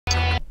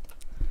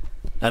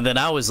And then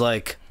I was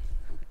like,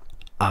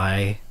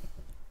 I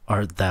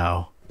art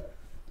thou.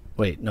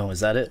 Wait, no, is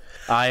that it?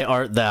 I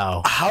art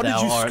thou. How did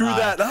you screw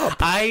that up?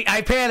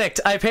 I panicked.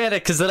 I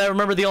panicked because then I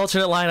remember the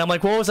alternate line. I'm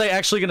like, what was I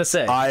actually going to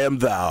say? I am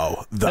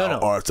thou. Thou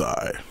art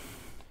I.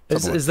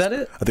 Is that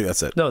it? I think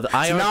that's it. No, the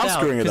I so art now thou. I'm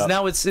screwing it up.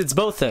 Now it's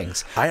both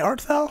things. I art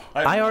thou?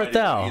 I art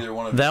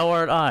thou. Thou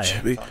art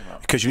I.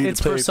 Because you need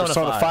to play Persona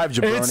 5,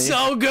 jabroni. It's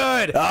so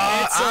good.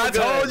 It's so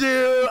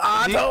good.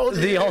 I told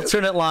you. The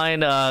alternate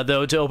line,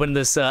 though, to open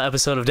this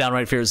episode of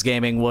Downright Fierce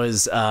Gaming was...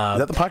 is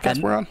that the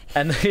podcast we're on?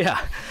 And yeah.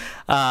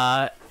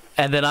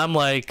 And then I'm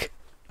like,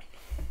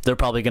 they're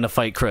probably going to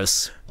fight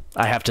Chris.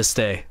 I have to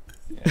stay.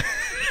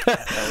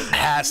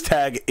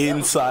 Hashtag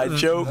inside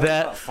joke.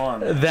 That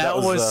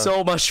was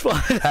so much fun.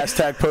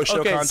 Hashtag post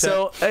show content.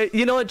 So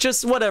you know what?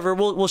 Just whatever.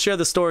 We'll share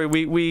the story.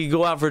 We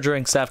go out for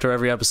drinks after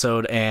every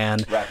episode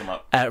and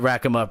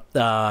rack 'em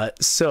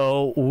up.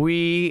 So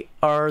we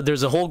are.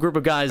 There's a whole group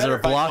of guys that are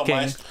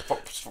blocking.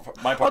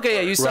 My part okay,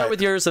 yeah. You start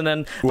with yours, and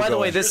then by the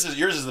way,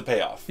 yours is the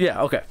payoff.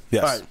 Yeah. Okay.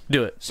 Yes. All right.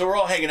 Do it. So we're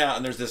all hanging out,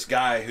 and there's this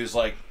guy who's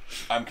like,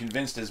 I'm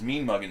convinced is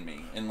mean mugging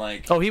me, and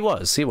like, oh, he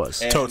was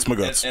totes my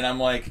guts, and I'm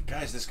like,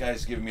 guys, this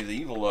guy's giving me the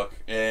evil look,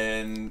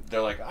 and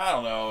they're like, I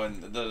don't know,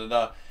 and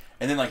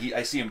and then like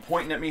I see him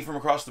pointing at me from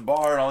across the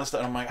bar and all this stuff,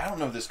 and I'm like, I don't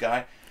know this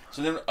guy.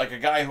 So then like a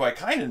guy who I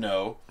kind of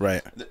know,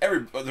 right?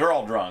 They're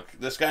all drunk.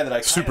 This guy that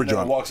I super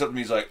drunk walks up to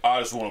me, he's like, I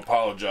just want to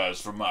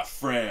apologize for my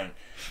friend.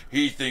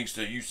 He thinks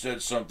that you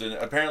said something.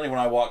 Apparently, when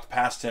I walked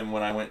past him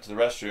when I went to the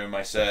restroom,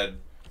 I said,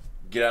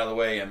 "Get out of the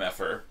way,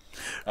 MFer,"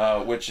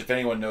 which if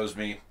anyone knows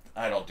me,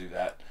 I don't do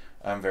that.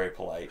 I'm very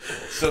polite.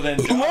 So then,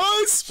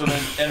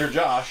 enter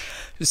Josh.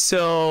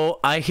 So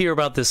I hear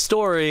about this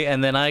story,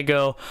 and then I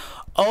go,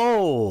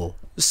 "Oh,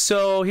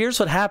 so here's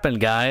what happened,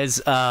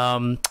 guys.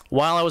 While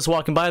I was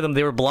walking by them,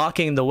 they were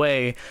blocking the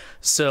way.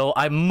 So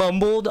I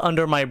mumbled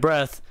under my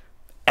breath,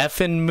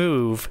 "Effing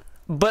move,"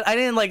 but I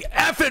didn't like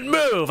effing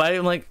move.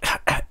 I'm like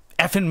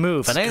effing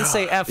move, and I didn't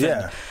say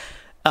effing.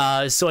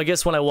 Yeah. So I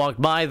guess when I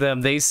walked by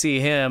them, they see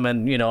him,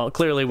 and you know,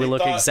 clearly we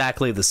look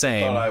exactly the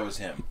same. Thought I was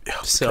him.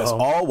 So because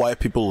all white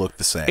people look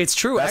the same. It's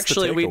true. That's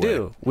actually, we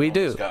do. We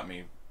do. Got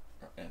me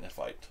in a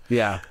fight.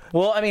 Yeah.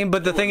 Well, I mean,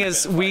 but the thing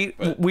is,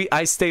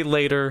 I stayed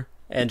later.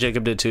 And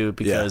Jacob did too,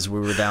 because we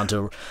were down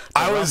to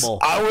I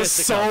was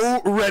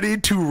so ready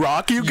to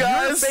rock you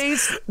guys.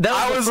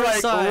 I was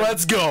like,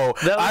 let's go.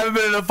 I haven't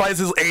been in a fight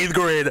since 8th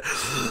grade.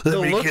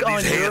 Let me get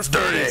these hands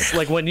dirty.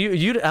 Like when you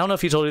I don't know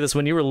if he told you this,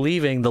 when you were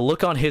leaving, the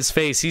look on his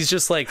face, he's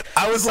just like,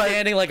 I was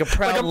standing like a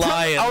proud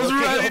lion. I was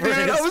ready,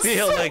 dude.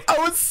 I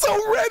was so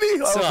ready. I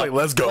was like,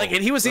 let's go. Like,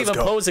 and he was even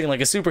posing like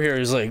a superhero. He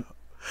was like,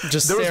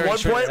 just there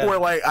was one point where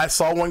like I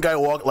saw one guy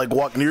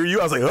walk near you.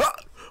 I was like,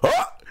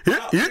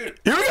 here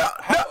we go.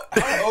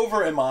 How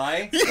over am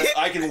I that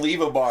I can leave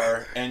a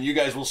bar and you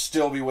guys will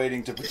still be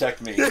waiting to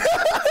protect me?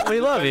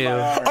 We love you.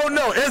 Oh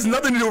no, it has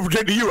nothing to do with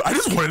protecting you. I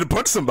just wanted to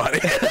punch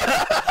somebody.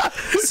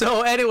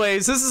 So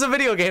anyways, this is a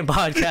video game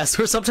podcast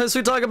where sometimes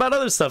we talk about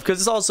other stuff because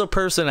it's also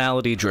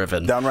personality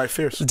driven. Downright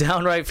Fierce.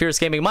 Downright Fierce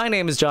Gaming. My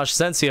name is Josh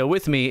Asensio.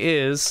 With me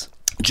is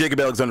Jacob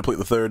Alexander Pleat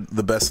III,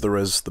 the best there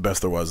is, the best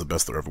there was, the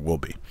best there ever will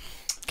be.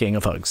 King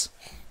of Hugs.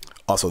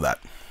 Also that.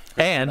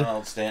 And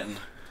Donald Stanton.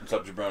 What's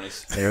up,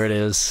 jabronis? There it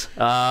is.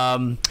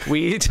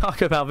 We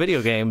talk about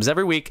video games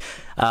every week.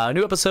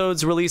 New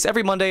episodes release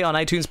every Monday on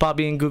iTunes,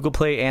 Podbean, Google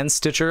Play, and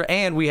Stitcher.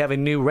 And we have a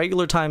new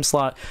regular time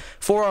slot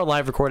for our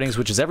live recordings,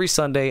 which is every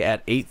Sunday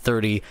at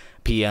 8:30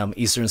 p.m.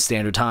 Eastern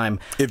Standard Time.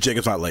 If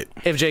Jacob's not late.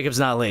 If Jacob's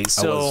not late.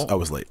 So I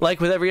was late. Like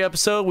with every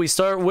episode, we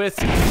start with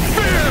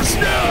Fierce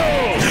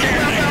News!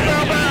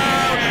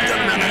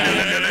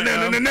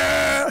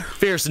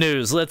 Fierce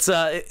news. Let's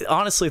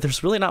honestly,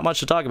 there's really not much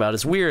to talk about.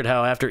 It's weird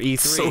how after E3,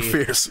 so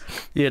fierce.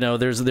 You know,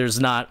 there's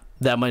not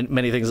that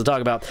many things to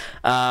talk about.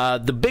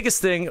 The biggest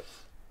thing,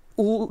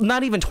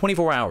 not even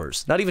 24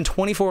 hours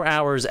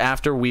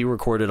after we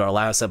recorded our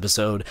last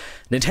episode,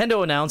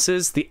 Nintendo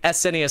announces the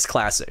SNES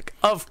Classic.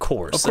 Of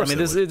course. I mean,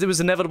 it was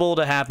inevitable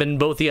to happen.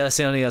 Both the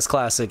SNES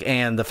Classic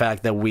and the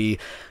fact that we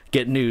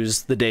get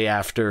news the day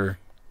after,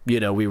 you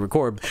know, we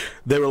record.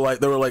 They were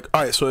like,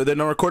 all right, so they're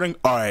not recording.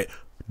 All right.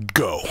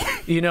 Go.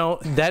 You know,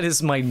 that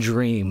is my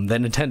dream,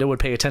 that Nintendo would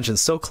pay attention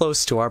so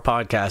close to our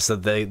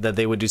podcast that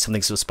they would do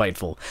something so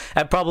spiteful.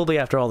 And probably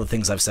after all the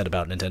things I've said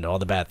about Nintendo, all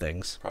the bad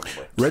things.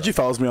 Probably. Reggie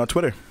follows me on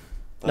Twitter.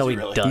 No, he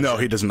doesn't. No,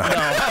 he does not.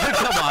 No,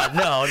 come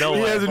on. No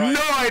he way. has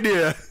no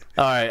idea.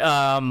 All right.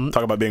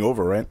 Talk about being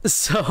over, right?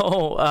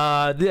 So,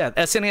 yeah,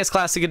 SNES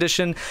Classic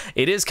Edition.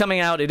 It is coming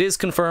out. It is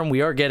confirmed.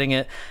 We are getting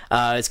it.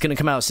 It's going to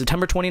come out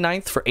September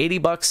 29th for $80,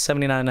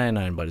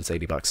 $79.99, but it's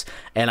 $80.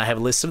 And I have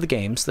a list of the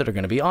games that are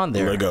going to be on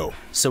there. Let go.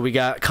 So we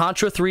got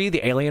Contra 3,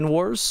 The Alien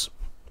Wars.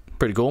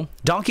 Pretty cool.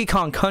 Donkey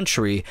Kong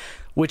Country,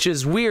 which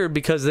is weird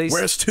because they...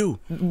 Where's 2?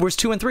 Where's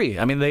 2 and 3?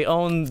 I mean, they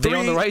own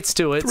the rights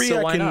to it,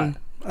 so why not?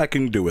 I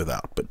can do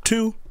without, but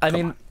 2... I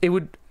mean, it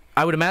would...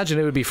 I would imagine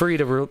it would be free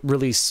to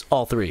release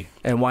all 3.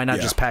 And why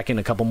not just pack in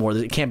a couple more?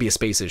 It can't be a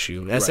space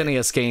issue.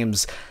 SNES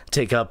games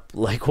take up,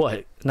 like,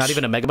 what? Not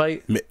even a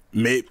megabyte?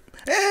 Maybe.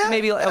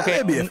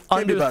 Okay, maybe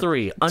under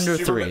 3. Under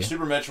Super 3.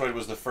 Super Metroid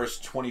was the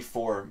first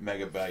 24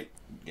 megabyte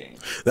game.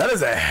 That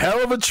is a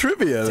hell of a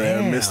trivia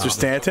there, Mr.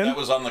 Stanton. That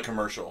was on the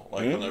commercial,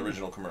 like on the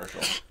original commercial.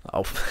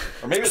 Oh.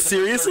 Or maybe it's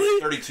seriously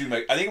 32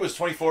 meg. I think it was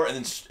 24,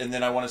 and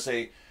then I want to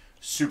say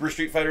Super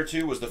Street Fighter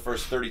 2 was the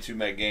first 32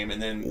 meg game,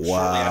 and then shortly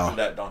after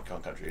that, Donkey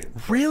Kong Country.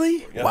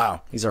 Really? Yep.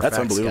 Wow, that's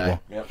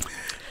unbelievable.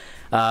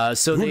 Yep.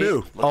 So Who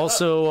knew?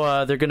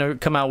 Also, they're going to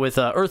come out with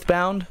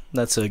Earthbound.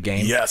 That's a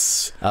game.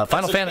 Yes.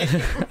 Final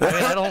Fantasy.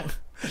 I don't.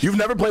 You've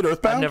never played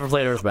Earthbound? I've never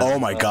played Earthbound. Oh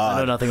my god! I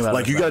know nothing about it.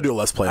 Like you got to do a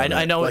let's play.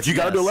 I know. Like you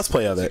got to do a let's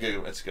play of it.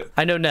 It's good.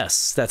 I know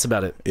Ness. That's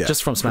about it. Yeah.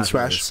 Just from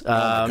Smash.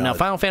 Now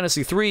Final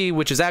Fantasy 3,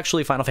 which is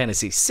actually Final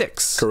Fantasy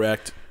 6.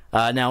 Correct.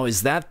 Now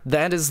is that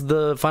is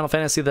the Final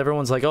Fantasy that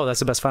everyone's like, oh, that's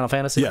the best Final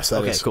Fantasy? Yes,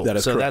 that is. Cool. That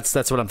is so correct.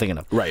 that's what I'm thinking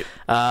of. Right.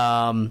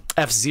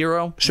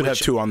 F-Zero should have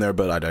 2 on there,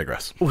 but I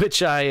digress.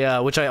 Which I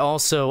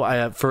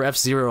also for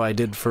F-Zero I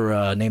did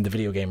for Name the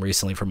Video Game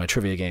recently for my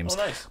trivia games.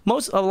 Oh,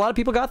 nice. A lot of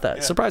people got that,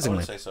 Yeah, surprisingly.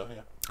 I would say so.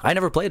 Yeah. I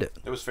never played it.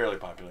 It was fairly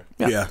popular.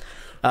 Yeah.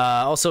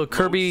 Also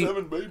Kirby.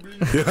 7, baby.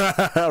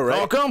 Right.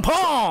 Falcon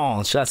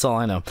Punch. That's all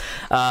I know.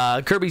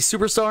 Kirby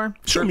Superstar.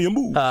 Show me a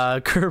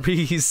move.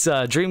 Kirby's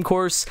Dream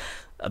Course.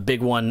 A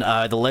big one.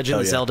 The Legend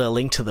of Zelda: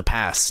 Link to the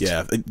Past.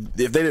 Yeah.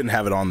 If they didn't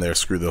have it on there,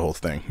 screw the whole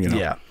thing. You know.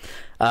 Yeah.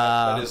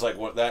 That is like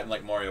that and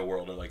like Mario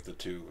World are like the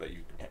 2 that you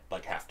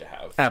like have to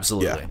have.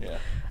 Absolutely. Yeah.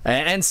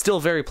 And still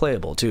very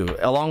playable too.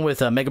 Along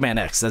with Mega Man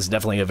X, that's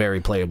definitely a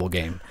very playable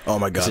game. Oh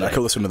my god, I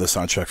could listen to the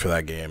soundtrack for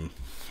that game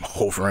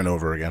over and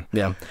over again.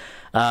 Yeah.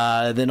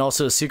 Then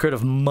also Secret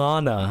of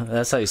Mana.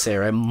 That's how you say it,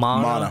 right?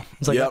 Mana.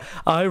 It's like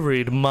I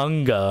read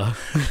manga.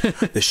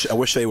 I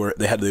wish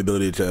they had the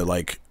ability to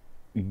like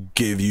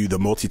give you the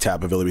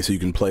multi-tap ability so you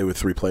can play with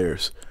 3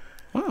 players.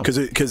 Because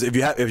if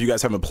you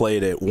guys haven't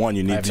played it, one,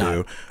 you need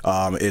to.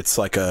 It's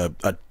like a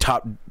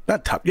top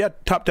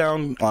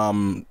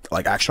down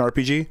like action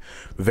RPG.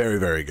 Very,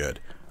 very good.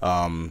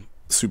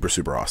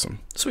 Super awesome.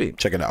 Sweet.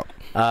 Check it out.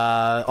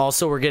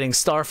 Also, we're getting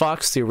Star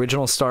Fox, the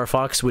original Star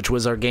Fox, which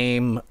was our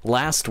game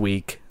last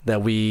week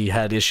that we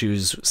had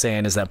issues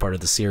saying, is that part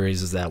of the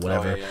series? Is that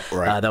whatever? Oh, yeah.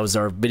 Right. That was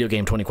our video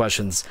game 20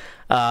 questions.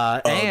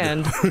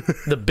 And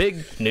the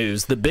big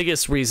news, the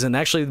biggest reason,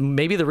 actually,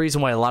 maybe the reason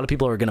why a lot of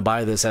people are going to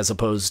buy this as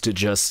opposed to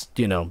just,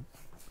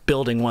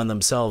 building one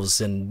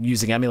themselves and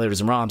using emulators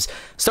and ROMs,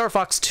 Star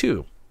Fox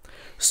 2.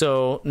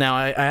 So now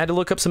I had to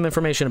look up some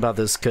information about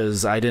this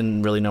because I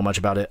didn't really know much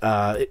about it.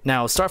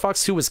 Now, Star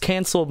Fox 2 was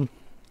canceled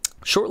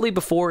shortly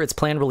before its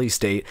planned release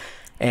date,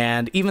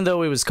 and even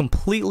though it was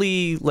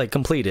completely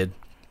completed,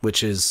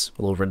 which is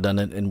a little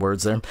redundant in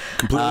words there,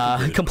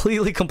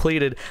 completely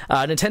completed,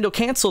 Nintendo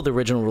canceled the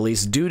original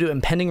release due to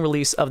impending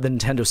release of the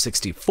Nintendo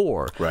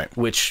 64, right?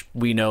 Which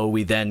we know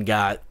we then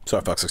got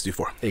Star Fox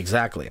 64.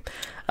 Exactly.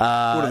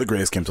 One of the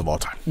greatest games of all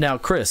time. Now,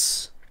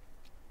 Chris,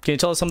 can you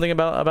tell us something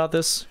about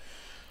this?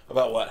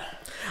 About what?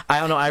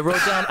 I don't know. I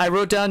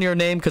wrote down your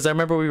name because I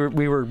remember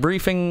we were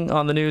briefing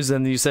on the news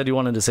and you said you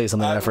wanted to say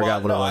something. And I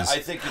forgot what it was. I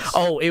think it's,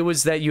 it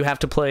was that you have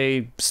to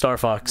play Star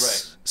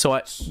Fox.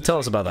 Right. So tell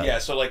us about that. Yeah.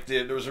 So like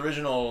there was the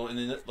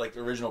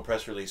original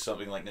press release,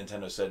 something like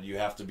Nintendo said you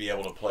have to be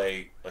able to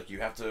play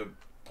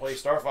play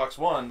Star Fox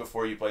 1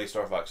 before you play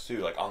Star Fox 2,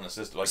 like on the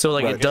system. Like, so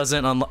it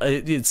doesn't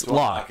it's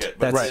locked.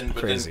 But That's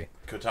crazy.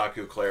 But then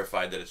Kotaku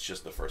clarified that it's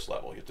just the first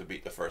level. You have to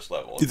beat the first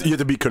level. You have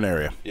to beat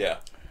Canaria. Yeah.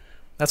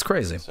 That's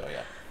crazy. So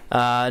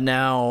yeah.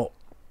 Now,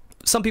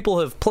 some people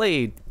have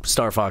played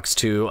Star Fox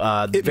 2.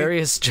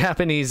 Various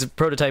Japanese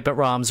prototype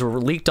ROMs were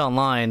leaked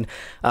online,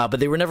 but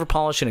they were never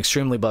polished and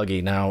extremely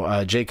buggy.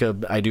 Now,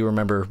 Jacob, I do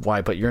remember why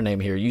I put your name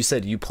here. You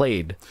said you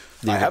played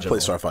the original. I have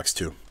played Star Fox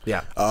 2.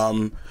 Yeah.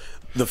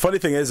 The funny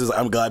thing is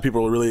I'm glad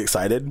people are really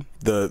excited.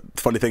 The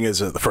funny thing is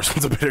the first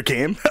one's a better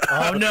game.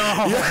 Oh no!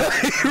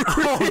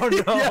 Oh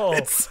no! Yeah,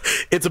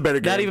 it's a better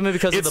game. Not even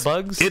because of the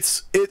bugs.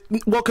 Because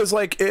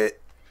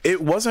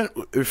it wasn't.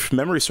 If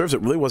memory serves,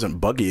 it really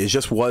wasn't buggy. It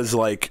just was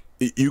like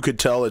you could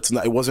tell it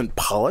wasn't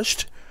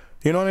polished.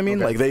 You know what I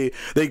mean? Okay.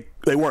 Like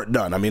they weren't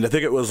done. I mean, I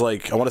think it was I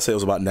want to say it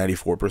was about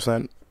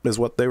 94%. Is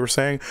what they were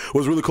saying. What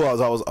was really cool. I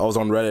was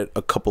on Reddit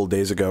a couple of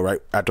days ago, right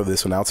after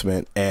this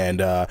announcement,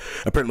 and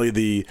apparently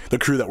the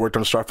crew that worked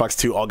on Star Fox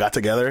 2 all got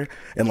together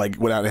and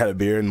went out and had a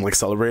beer and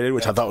celebrated,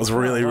 which I thought was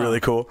really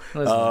cool.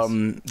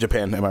 Nice.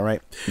 Japan, am I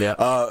right?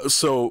 Yeah.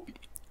 So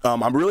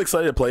I'm really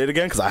excited to play it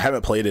again because I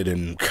haven't played it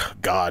in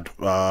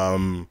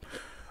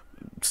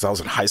since I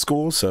was in high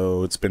school,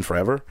 so it's been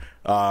forever.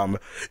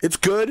 It's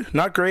good,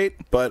 not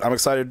great, but I'm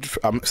excited.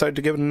 I'm excited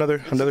to give it another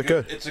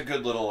good. It's a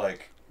good little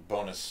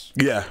bonus.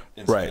 Yeah,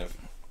 incentive. Right.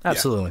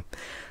 Absolutely.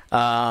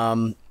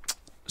 Yeah.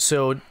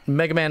 So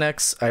Mega Man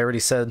X, I already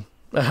said.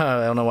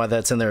 I don't know why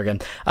that's in there again.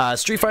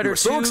 Street Fighter 2.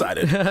 So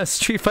excited.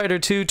 Street Fighter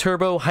 2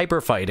 Turbo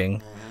Hyper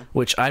Fighting,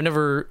 which I've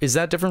never. Is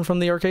that different from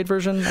the arcade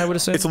version? I would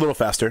assume it's a little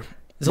faster.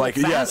 Is it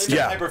yes,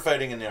 Hyper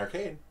fighting in the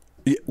arcade.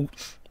 Yeah.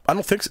 I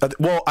don't think so.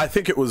 Well, I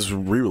think it was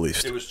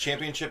re-released. It was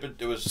Championship.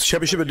 It was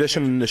Championship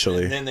Edition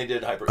initially. And then they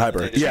did Hyper.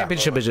 Hybrid, They did yeah.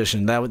 Championship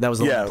Edition. That was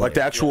the Yeah, one like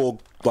the actual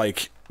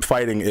like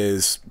fighting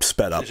is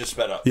sped up. It's just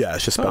sped up. Yeah,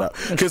 it's just sped up.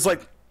 Because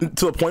like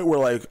to the point where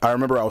like I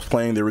remember I was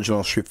playing the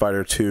original Street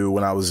Fighter 2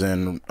 when I was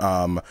in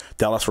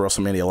Dallas for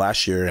WrestleMania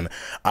last year, and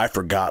I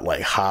forgot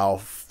like how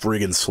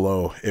friggin'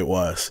 slow it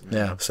was.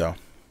 Yeah. So.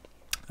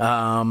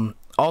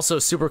 Also,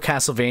 Super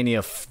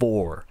Castlevania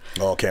 4.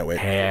 Oh, can't wait.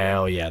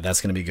 Hell yeah,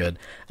 that's gonna be good.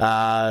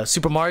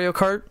 Super Mario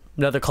Kart,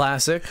 another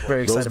classic.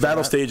 Very excited. Those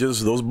battle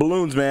stages, those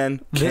balloons, man.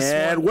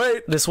 Can't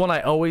wait. This one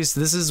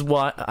this is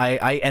what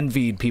I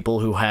envied people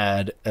who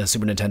had a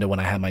Super Nintendo when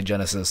I had my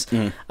Genesis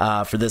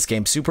for this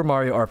game, Super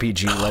Mario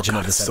RPG Legend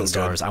of the Seven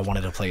Stars. I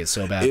wanted to play it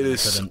so bad. It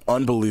is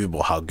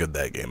unbelievable how good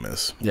that game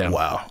is. Yeah.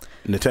 Wow.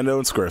 Nintendo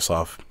and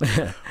Squaresoft.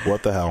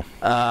 What the hell?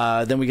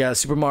 Then we got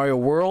Super Mario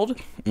World,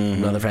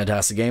 another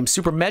fantastic game.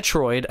 Super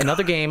Metroid,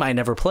 another game I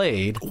never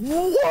played.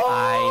 What?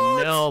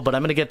 I know, but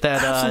I'm gonna get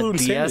that Absolute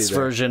DS insanity there.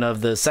 version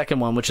of the second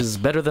one, which is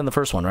better than the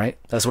first one, right?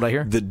 That's what I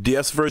hear. The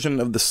DS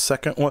version of the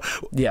second one?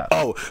 Yeah.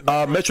 Oh,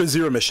 Metroid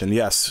Zero Mission.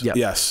 Yes. Yep.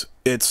 Yes.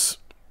 It's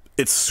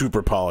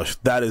super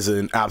polished. That is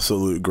an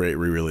absolute great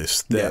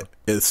re-release. That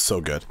is so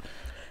good.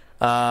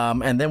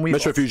 And then we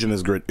Metroid Fusion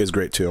is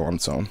great too on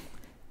its own.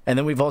 And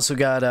then we've also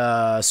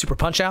got Super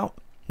Punch Out.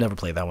 Never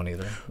played that one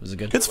either. Was it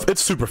good? It's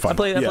super fun. I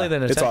played the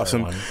Nintendo It's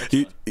awesome. one.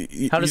 You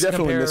How does it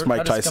definitely compare? miss Mike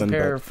how does it Tyson.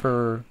 compare But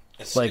for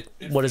like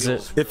what is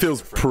it? it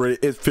feels pretty.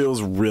 It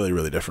feels really,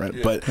 really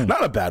different, but not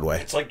in a bad way.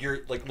 It's like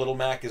Little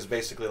Mac is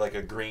basically like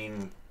a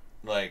green,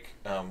 like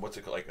what's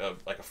it called,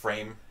 like a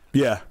frame.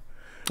 Yeah.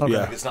 Okay.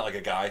 Yeah. Like it's not like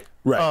a guy.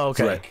 Right. Oh,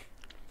 okay. Right.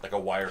 Like a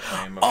wire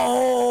frame.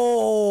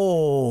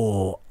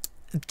 Oh,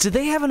 did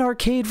they have an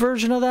arcade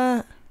version of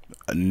that?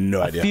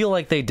 No idea. I feel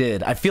like they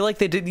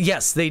did.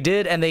 Yes, they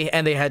did, and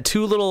they had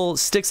two little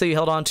sticks that you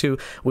held onto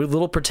with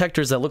little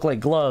protectors that look like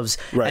gloves,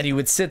 Right. and you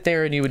would sit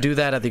there and you would do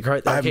that at the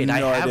arcade. I have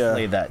no idea.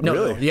 played that.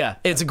 Really? No, yeah,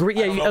 it's a green.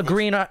 Yeah, a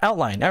green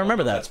outline. I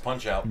remember That's that.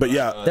 Punch Out. But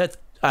yeah, That's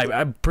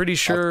I'm pretty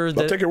sure I'll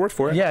that. take your word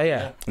for it.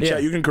 Yeah. In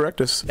chat, you can correct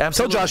us.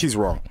 Absolutely. Tell Josh he's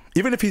wrong.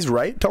 Even if he's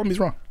right, tell him he's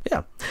wrong.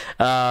 Yeah.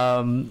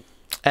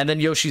 And then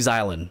Yoshi's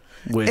Island,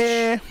 which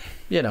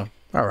you know,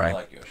 all right. I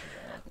like Yoshi.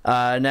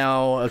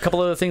 Now, a couple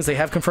other things. They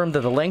have confirmed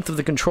that the length of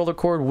the controller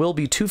cord will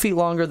be 2 feet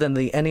longer than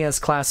the NES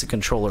Classic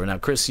controller. Now,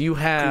 Chris, you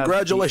have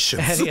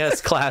Congratulations. the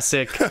NES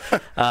Classic.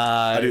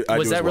 I do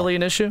Was as that well. really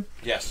an issue?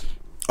 Yes.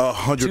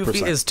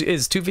 100%.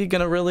 Is 2 feet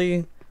gonna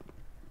really?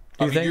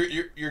 I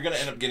mean, you're gonna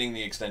end up getting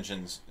the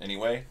extensions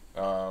anyway.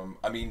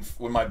 I mean,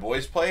 when my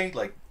boys play,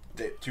 like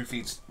 2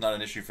 feet's not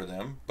an issue for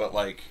them, but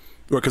like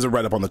Because they're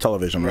right up on the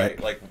television, right?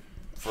 like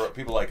for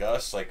people like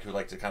us, like who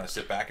like to kind of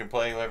sit back and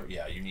play, whatever.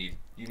 Yeah, you need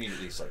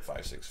at least like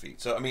 5-6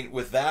 feet. So I mean,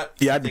 with that,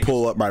 Yeah, I had to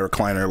pull up my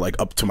recliner like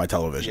up to my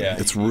television. Yeah,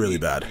 It's you really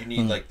need, bad. You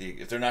need like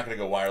if they're not going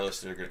to go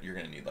wireless, you're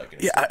going to need like an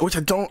Yeah, which I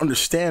don't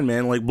understand,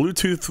 man. Like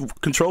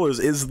Bluetooth controllers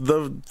is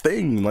the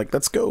thing. Like,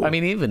 let's go. I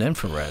mean, even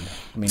infrared.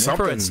 I mean,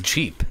 Something. infrared's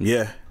cheap.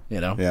 yeah,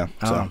 You know. yeah.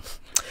 So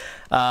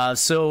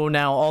So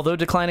now, although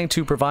declining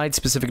to provide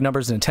specific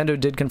numbers, Nintendo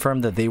did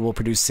confirm that they will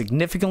produce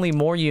significantly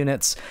more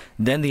units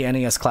than the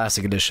NES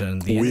Classic Edition.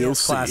 The We'll NES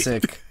see.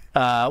 Classic.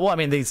 Well, I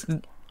mean,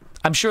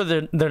 I'm sure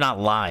they're not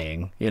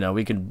lying. You know,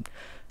 we can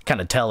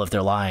kind of tell if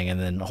they're lying and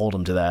then hold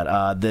them to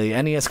that.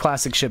 The NES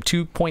Classic shipped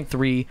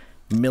 2.3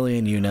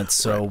 million units,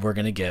 so we're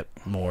gonna get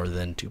more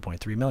than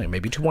 2.3 million,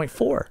 maybe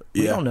 2.4.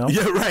 We don't know.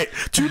 Yeah, right.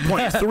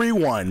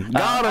 2.31.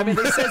 Got him. I mean,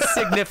 they said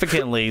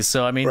significantly,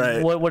 so I mean,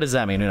 Right. what does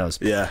that mean? Who knows?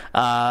 Yeah.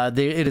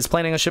 It is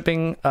planning on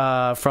shipping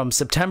from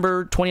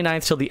September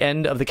 29th till the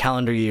end of the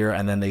calendar year,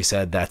 and then they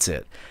said that's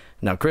it.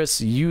 Now,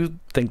 Chris, you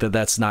think that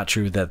that's not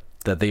true, that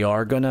they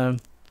are gonna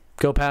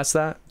go past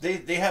that?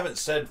 They haven't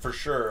said for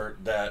sure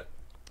that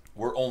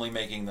we're only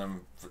making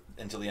them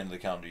until the end of the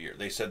calendar year.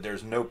 They said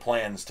there's no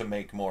plans to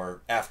make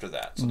more after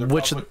that.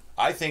 So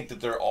I think that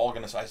they're all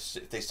going to.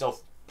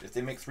 If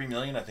they make 3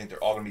 million, I think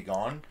they're all going to be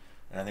gone,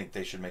 and I think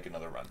they should make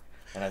another run.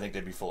 And I think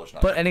they'd be foolish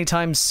not. But to.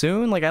 anytime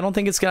soon, like I don't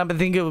think it's gonna. I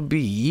think it would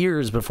be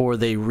years before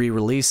they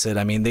re-release it.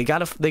 I mean, they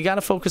gotta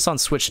focus on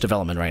Switch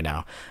development right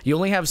now. You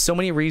only have so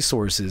many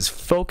resources.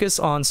 Focus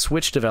on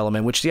Switch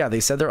development, which they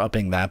said they're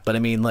upping that, but I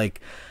mean,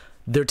 like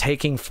they're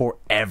taking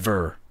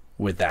forever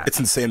with that. It's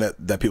insane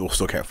that people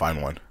still can't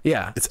find one.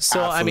 Yeah. It's so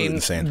I absolutely mean,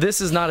 insane.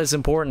 this is not as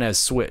important as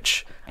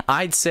Switch.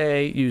 I'd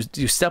say you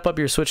step up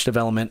your Switch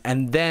development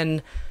and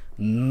then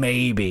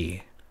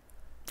maybe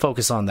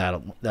focus on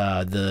that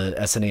the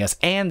SNES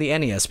and the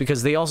NES,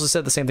 because they also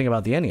said the same thing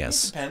about the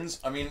NES. It depends.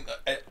 I mean,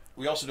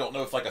 we also don't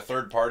know if like a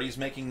third party's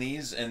making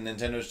these and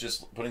Nintendo's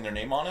just putting their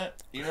name on it.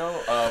 You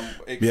know,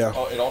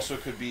 it also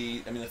could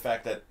be. I mean, the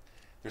fact that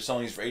they're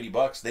selling these for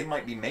 $80, they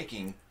might be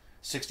making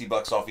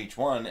 $60 off each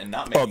one and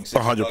not making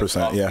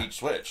 $60 off each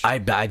Switch. I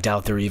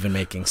doubt they're even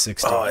making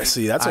 60. Oh, I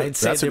see. I'd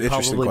say they're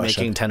probably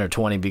making 10 or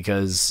 20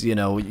 because, you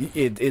know,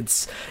 it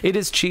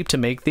is cheap to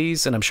make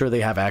these, and I'm sure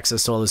they have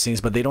access to all those things,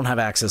 but they don't have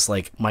access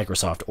like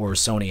Microsoft or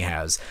Sony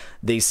has.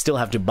 They still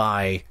have to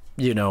buy,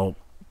 you know,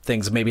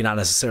 things maybe not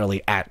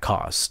necessarily at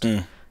cost.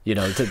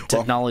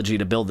 technology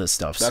to build this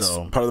stuff. That's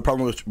so part of the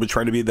problem with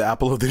trying to be the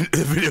Apple of the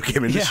video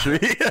game industry.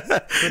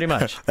 pretty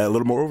much. A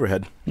little more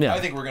overhead. Yeah, I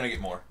think we're gonna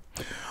get more.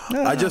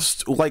 I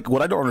just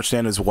what I don't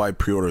understand is why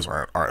pre-orders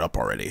aren't up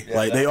already.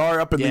 Yeah, they are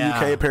up in the Yeah.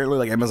 UK apparently,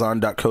 like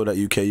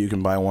Amazon.co.uk. You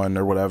can buy one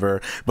or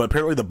whatever, but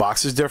apparently the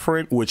box is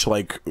different, which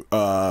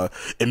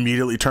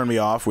immediately turned me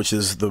off, which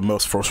is the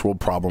most first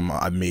world problem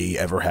I may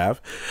ever have.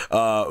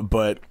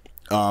 But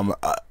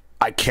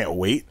I can't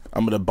wait.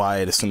 I'm gonna buy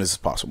it as soon as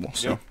possible.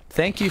 So. Yep.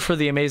 Thank you for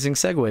the amazing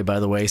segue, by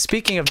the way.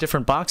 Speaking of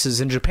different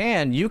boxes, in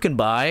Japan, you can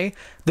buy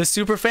the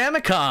Super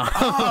Famicom.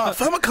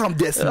 Famicom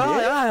desu. Oh,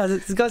 yeah,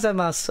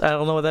 gozaimasu. I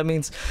don't know what that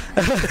means.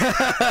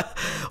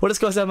 What does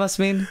gozaimasu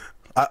mean?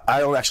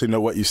 I don't actually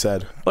know what you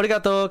said.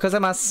 Arigato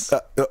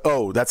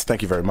gozaimasu. That's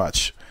thank you very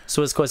much.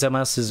 So is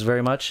gozaimasu is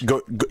very much?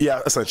 Go,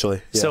 yeah,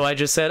 essentially. Yeah. So I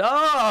just said,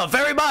 oh,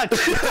 very much.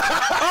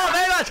 Oh,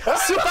 very much.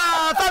 Super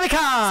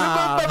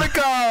Famicom. Super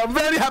Famicom.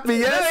 Very happy,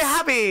 yes. Very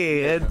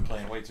happy. I've been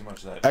playing way too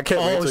much of that. I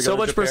can't wait Oh, to so go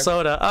to much Japan.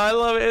 Persona. I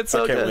love it. It's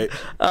so can't good. wait.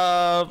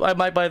 I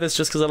might buy this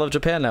just because I love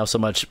Japan now so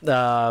much.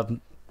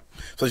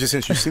 Especially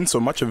since you've seen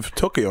so much of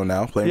Tokyo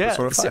now, playing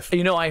Persona 5.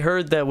 So, I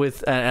heard that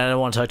and I don't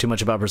want to talk too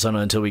much about Persona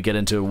until we get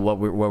into what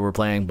we're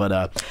playing,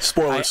 but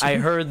Spoilers. I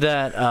heard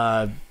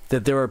that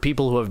that there are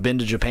people who have been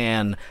to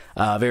Japan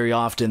very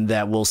often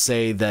that will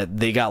say that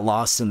they got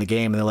lost in the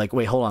game, and they're like,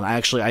 wait, hold on,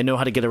 I know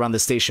how to get around the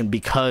station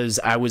because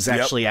I was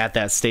actually at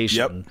that station.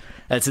 Yep.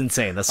 That's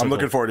insane. That's so I'm cool.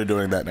 looking forward to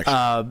doing that next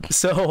year.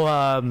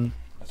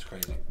 That's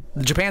crazy.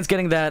 Japan's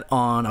getting that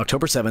on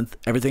October 7th.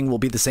 Everything will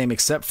be the same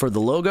except for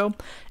the logo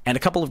and a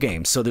couple of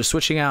games. So they're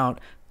switching out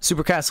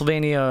Super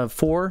Castlevania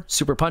 4,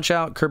 Super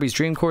Punch-Out, Kirby's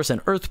Dream Course,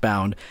 and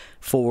Earthbound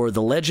for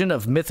The Legend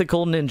of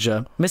Mystical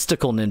Ninja.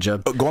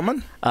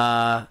 Goemon?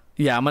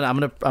 Yeah, I'm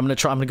gonna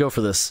go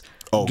for this.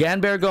 Oh.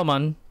 Ganbare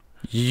Goemon,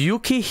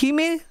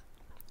 Yukihime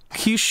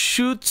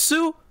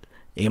Kishutsu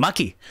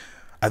Imaki.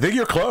 I think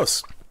you're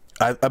close.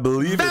 I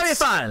believe Very it's...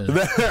 fun.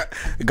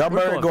 Gambare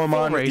going full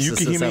Goemon, racist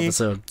this Yukihime,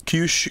 episode.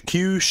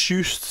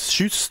 Kyushutsu,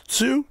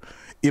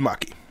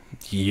 Imaki.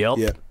 Yep.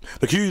 Yeah.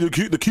 The Q.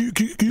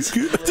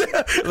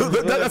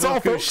 That's all,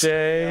 folks.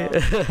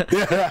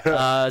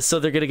 So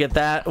they're gonna get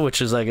that,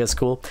 which is, I guess,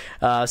 cool.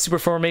 Super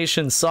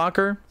Formation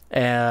Soccer,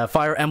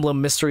 Fire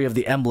Emblem Mystery of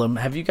the Emblem.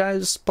 Have you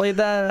guys played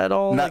that at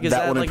all? Not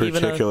that one in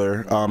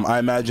particular. I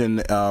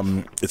imagine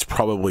it's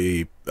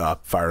probably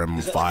Fire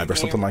Emblem 5 or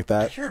something like I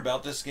that. hear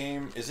about this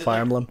game. Is it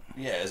Fire Emblem?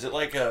 Yeah, is it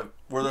like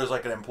where there's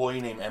like an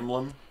employee named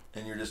Emblem?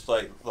 And you're just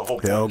like the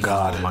whole. Oh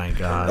God! Oh my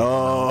God!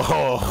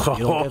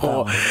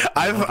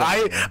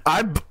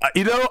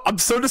 I'm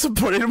so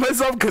disappointed in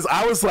myself because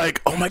I was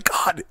like, oh my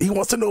God, he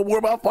wants to know more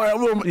about Fire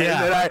Emblem.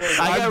 Yeah. And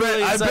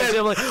then I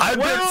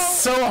bet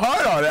so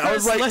hard on it. I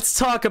was like, let's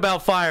talk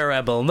about Fire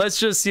Emblem. Let's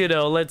just,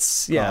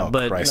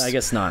 but Christ. I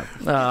guess not.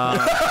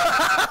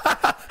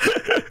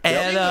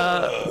 And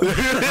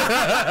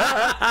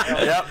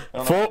yep,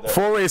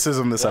 full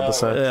racism this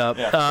episode.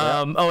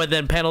 and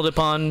then Panel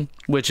Depon,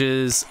 which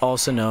is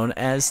also known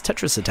as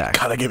Tetris Attack.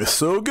 God, that game is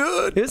so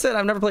good. Is it?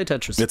 I've never played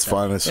Tetris. It's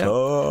fun. It's a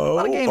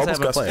lot of games I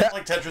haven't played.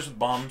 Like Tetris with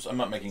bombs. I'm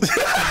not making.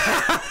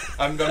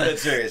 I'm dead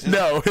serious.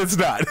 No, it's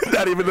not.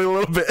 Not even a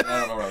little bit. I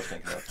don't know what I was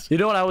thinking of. You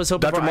know what I was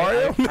hoping Dr. for?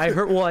 Mario?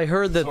 I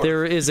heard that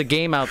there is a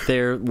game out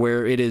there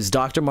where it is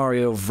Dr.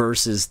 Mario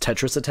versus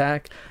Tetris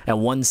Attack,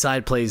 and one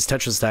side plays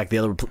Tetris Attack, the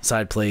other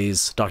side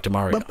plays Dr.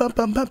 Mario. That'd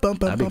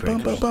be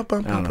pretty cool. I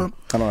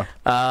don't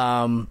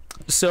know.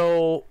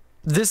 So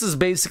this is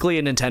basically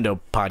a Nintendo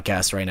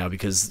podcast right now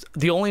because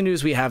the only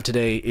news we have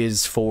today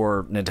is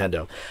for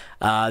Nintendo.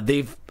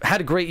 They've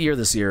had a great year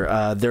this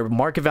year. Their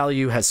market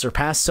value has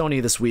surpassed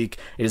Sony this week.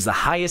 It is the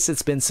highest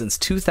it's been since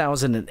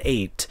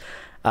 2008,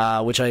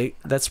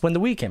 that's when the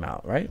Wii came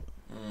out, right?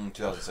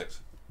 2006.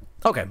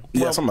 Okay.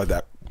 Yeah, well, something like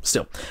that.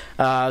 Still,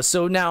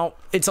 so now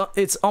it's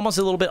almost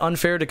a little bit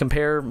unfair to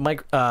compare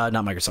not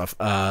Microsoft,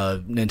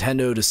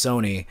 Nintendo to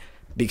Sony,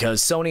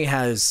 because Sony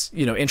has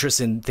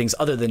interest in things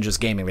other than just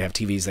gaming. They have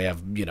TVs, they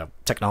have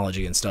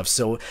technology and stuff.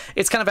 So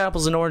it's kind of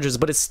apples and oranges,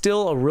 but it's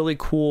still a really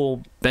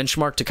cool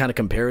benchmark to kind of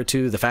compare it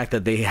to. The fact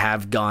that they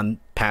have gone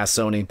past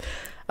Sony,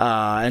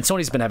 and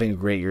Sony's been having a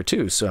great year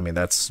too. So I mean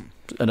that's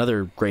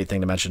another great thing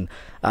to mention.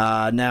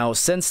 Now,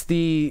 since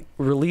the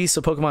release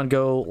of Pokemon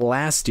Go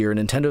last year,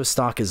 Nintendo's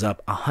stock is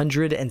up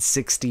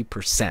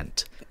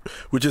 160%,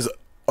 which is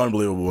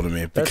unbelievable to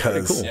me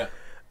because cool. Yeah.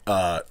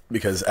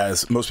 Because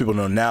as most people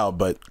know now,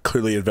 but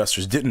clearly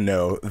investors didn't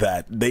know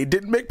that they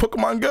didn't make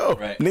Pokemon Go.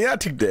 Right.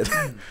 Niantic did.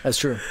 That's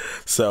true.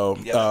 So,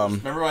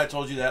 remember when I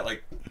told you that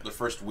like the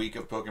first week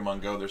of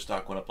Pokemon Go, their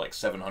stock went up like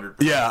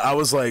 700%. Yeah, I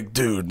was like,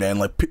 dude, man,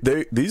 like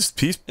these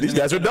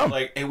guys are dumb.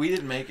 Like, hey, we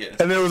didn't make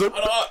it. And then it was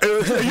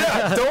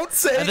yeah, don't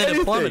say And then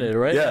anything. it plummeted,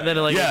 right? Yeah, And then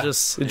it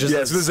just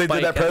as soon as they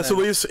did that press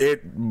release,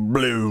 it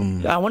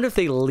bloomed. I wonder if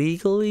they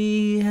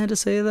legally had to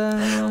say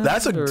that.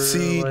 That's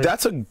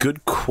a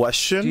good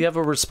question. Do you have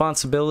a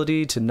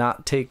responsibility to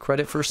not take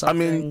credit for something? I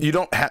mean, they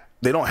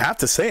don't have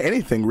to say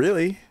anything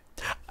really.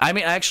 I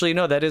mean, actually,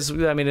 no. That is.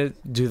 I mean,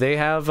 do they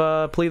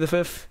have Plea the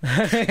Fifth?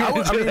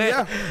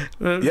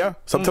 Yeah.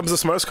 Sometimes the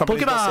smartest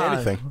companies don't say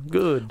anything.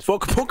 Good.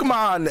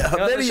 Pokemon.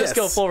 Let's just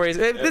go full race.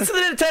 This is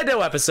the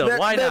Nintendo episode.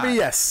 Why not? Very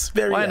yes.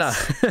 Very Why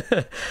yes.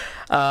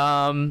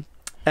 not?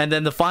 And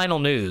then the final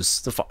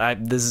news.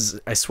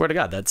 I swear to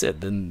God, that's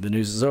it. Then the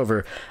news is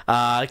over.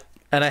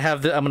 And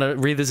I'm going to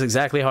read this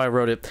exactly how I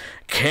wrote it.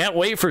 Can't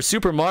wait for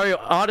Super Mario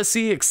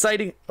Odyssey.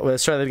 Exciting.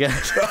 Let's try that again.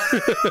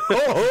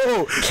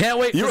 Can't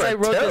wait. I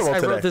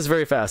wrote this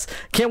very fast.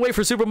 Can't wait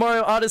for Super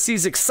Mario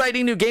Odyssey's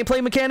exciting new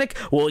gameplay mechanic.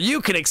 Well,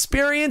 you can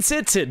experience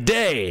it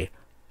today.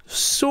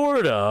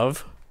 Sort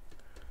of.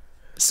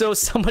 So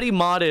somebody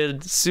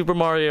modded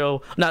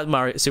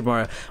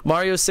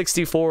Mario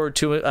 64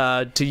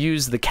 to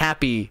use the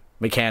Cappy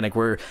mechanic,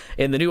 where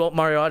in the new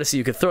Mario Odyssey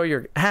you could throw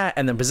your hat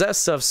and then possess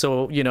stuff.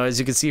 So, you know, as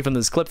you can see from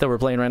this clip that we're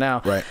playing right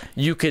now,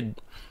 you could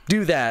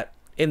do that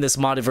in this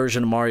modded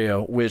version of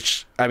Mario,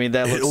 which, I mean,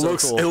 that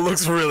looks so cool. It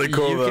looks really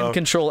cool. You can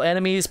control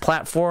enemies,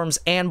 platforms,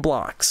 and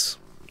blocks.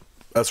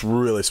 That's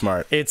really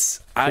smart.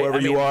 It's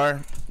whoever you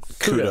are,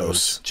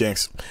 kudos.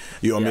 Jinx,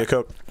 you owe me a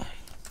Coke?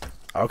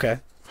 Okay.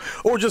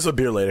 Or just a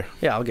beer later.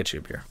 Yeah, I'll get you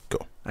a beer.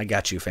 Cool. I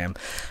got you, fam.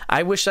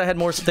 I wish I had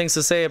more things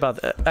to say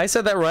about that. I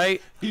said that right.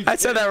 I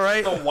said that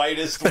right. The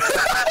whitest one.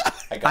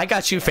 I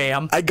got you,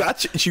 fam. I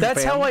got you.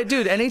 That's fam. how I do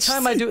it.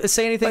 Anytime I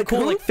say anything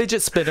cool, like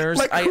fidget spinners,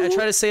 I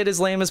try to say it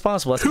as lame as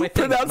possible. That's who my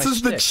thing.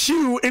 pronounces the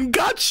chew and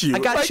got you? I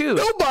got you.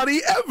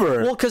 Nobody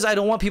ever. Well, because I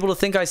don't want people to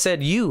think I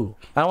said you.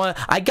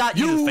 I got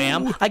you,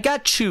 fam. I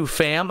got you,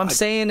 fam. I'm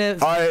saying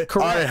it correct.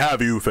 I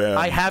have you, fam.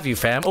 I have you,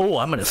 fam. Oh,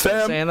 I'm gonna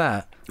start saying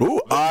that.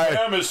 Ooh,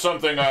 fam is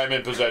something I'm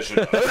in possession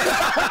of.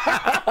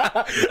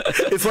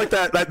 It's like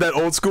that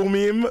old school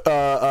meme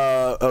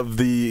of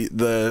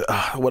the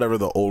whatever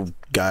the old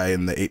guy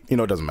in the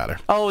it doesn't matter.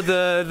 Oh,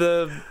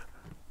 that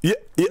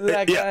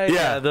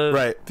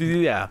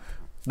guy.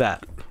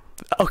 That.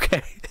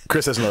 Okay.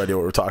 Chris has no idea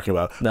what we're talking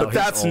about, but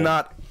that's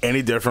not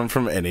any different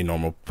from any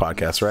normal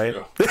podcast, right?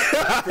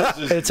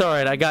 It's all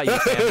right. I got you,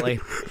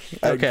 family.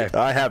 Okay.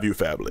 I have you,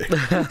 family.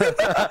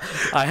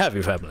 I have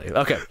you, family.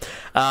 Okay.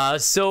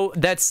 So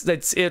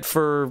that's it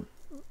for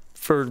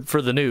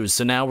the news.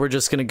 So now we're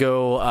just gonna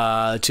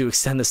go to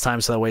extend this time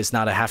so that way it's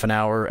not a half an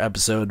hour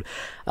episode,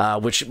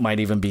 which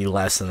might even be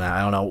less than that.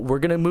 I don't know. We're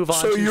gonna move on.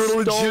 So you're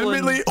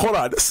legitimately hold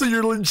on. So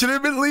you're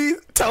legitimately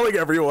telling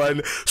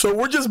everyone. So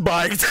we're just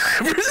buying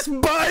time. We're just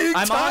buying.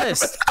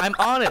 I'm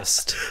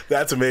honest.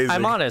 That's amazing.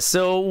 I'm honest.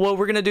 So what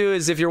we're gonna do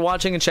is, if you're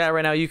watching in chat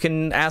right now, you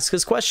can ask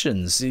us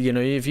questions. You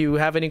know, if you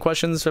have any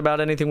questions about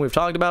anything we've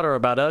talked about, or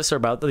about us, or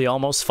about the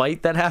almost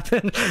fight that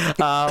happened,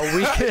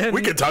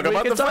 we can talk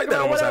about the fight that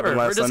almost happened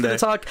last Sunday. We're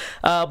just gonna talk.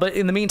 But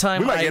in the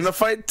meantime, we might get in the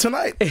fight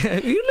tonight. You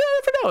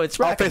never know. It's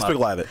on Facebook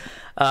Live it.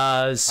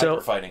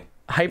 So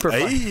hyper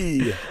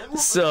fighting. Hey.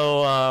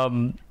 So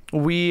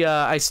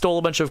I stole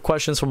a bunch of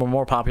questions from a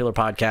more popular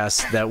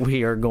podcast that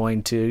we are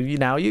going to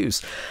now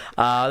use.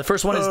 The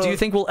first one is: do you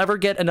think we'll ever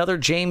get another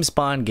James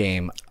Bond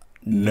game?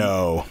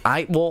 No.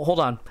 Well, hold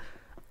on.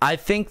 I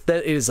think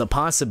that it is a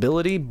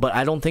possibility, but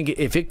I don't think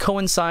if it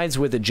coincides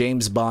with a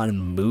James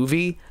Bond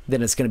movie,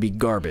 then it's going to be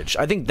garbage.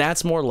 I think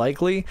that's more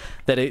likely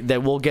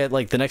that we'll get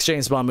like the next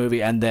James Bond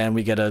movie, and then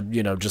we get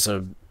just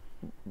a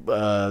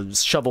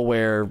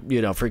shovelware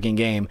freaking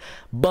game.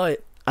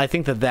 But I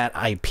think that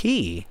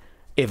IP,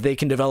 if they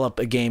can develop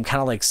a game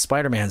kind of like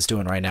Spider-Man's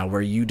doing right now,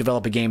 where you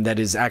develop a game that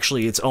is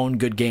actually its own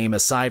good game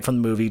aside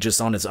from the movie, just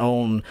on its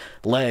own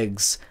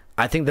legs,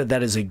 I think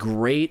that is a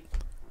great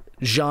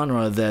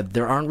genre that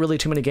there aren't really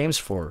too many games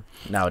for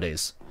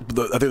nowadays. I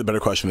think the better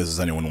question is, does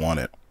anyone want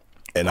it?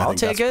 And I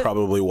think that's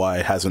probably why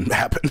it hasn't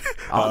happened.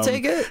 I'll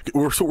take it.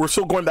 We're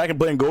still going back and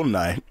playing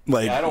GoldenEye.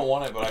 Yeah, I don't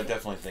want it, but I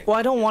definitely think. Well,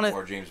 I don't want it.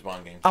 More James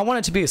Bond games. I want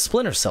it to be a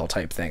Splinter Cell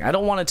type thing. I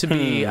don't want it to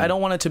be. I don't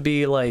want it to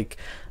be like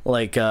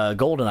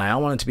GoldenEye. I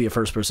want it to be a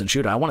first-person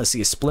shooter. I want to see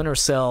a Splinter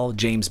Cell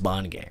James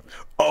Bond game.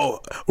 Oh,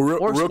 real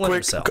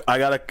quick, I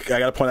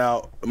gotta point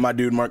out my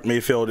dude Mark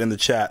Mayfield in the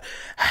chat.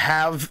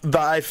 Have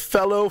thy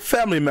fellow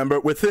family member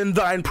within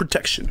thine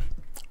protection.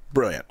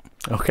 Brilliant.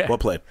 Okay. Well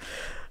played.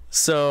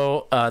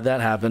 So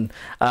that happened.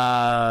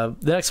 The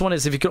next one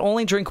is: if you could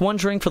only drink one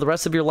drink for the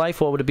rest of your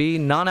life, what would it be?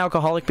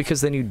 Non-alcoholic,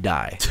 because then you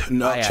die.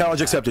 No, challenge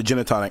accepted. Gin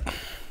and tonic.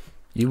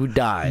 You would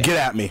die. Get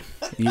at me.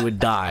 You would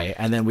die,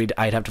 and then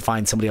I'd have to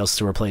find somebody else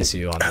to replace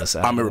you on this.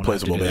 I'm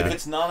irreplaceable, baby. If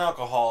it's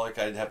non-alcoholic,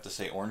 I'd have to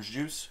say orange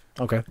juice.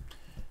 Okay.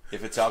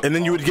 If it's alcoholic, and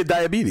then you would get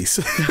diabetes.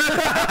 If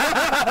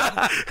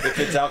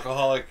it's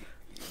alcoholic,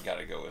 you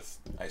gotta go with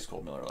ice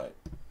cold Miller Lite.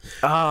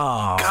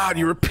 Oh God,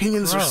 your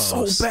opinions are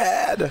so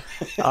bad.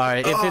 All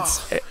right, if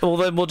it's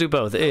then we'll do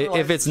both.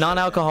 If it's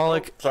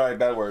non-alcoholic, sorry,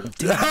 bad word.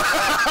 Sorry,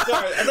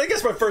 I think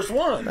it's my first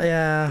one.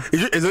 Yeah.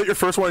 Is it your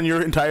first one in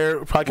your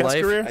entire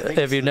podcast career?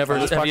 Have you never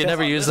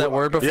used that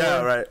word before?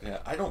 Yeah, right. Yeah,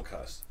 I don't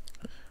cuss.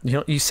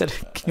 You said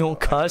you don't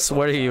cuss.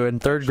 What are you in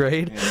 3rd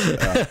grade?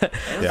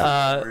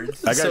 Yeah.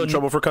 I got in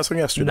trouble for cussing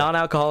yesterday.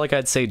 Non-alcoholic,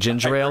 I'd say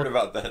ginger ale. I heard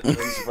about that. It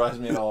didn't surprise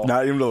me at all.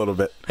 Not even a little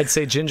bit. I'd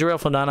say ginger ale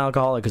for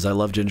non-alcoholic because I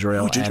love ginger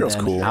ale. Ginger ale's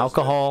cool.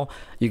 Alcohol,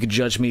 you could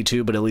judge me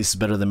too, but at least it's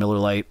better than Miller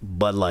Lite.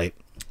 Bud Light.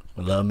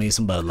 I love me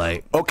some Bud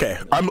Light. Okay,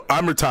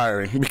 I'm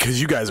retiring because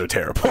you guys are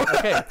terrible.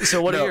 Okay,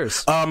 so what are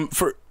yours?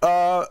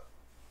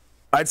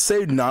 I'd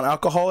say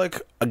non-alcoholic.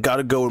 I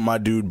gotta go with my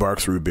dude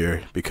Barks Root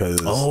Beer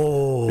because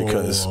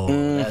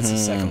that's the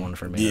second one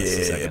for me.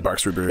 Yeah,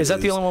 Barks Root Beer. Is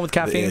that the only one with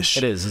caffeine?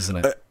 It is,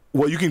 isn't it?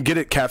 Well, you can get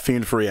it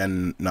caffeine free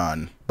and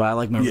non. But I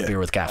like my root beer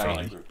with caffeine. I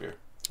don't like root beer.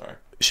 Sorry.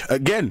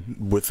 Again,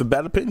 with the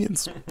bad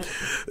opinions,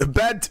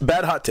 bad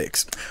hot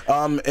takes.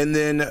 And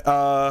then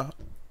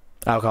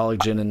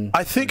alcoholic gin and.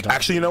 I think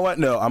actually, you know what?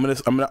 No,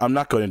 I'm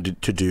not going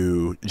to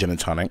do gin and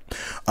tonic.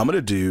 I'm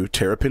gonna do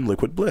Terrapin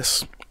Liquid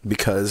Bliss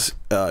because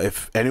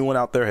if anyone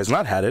out there has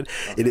not had it,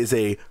 it is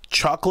a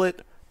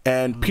chocolate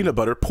and peanut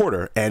butter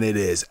porter, and it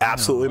is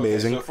absolutely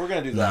amazing. So if we're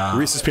gonna do that,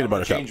 Reese's peanut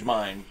butter cup. Change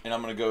mine, and I'm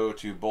gonna go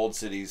to Bold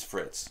City's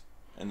Fritz,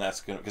 and that's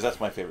gonna because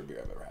that's my favorite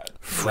beer I've ever had.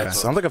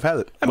 Fritz. I don't think I've had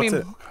it. I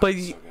mean, but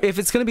if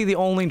it's going to be the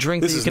only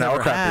drink that you can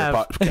ever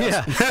have,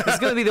 yeah, it's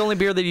going to be the only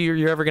beer that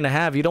you're ever going to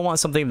have. You don't want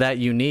something that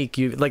unique.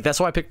 That's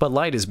why I picked Bud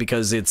Light is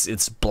because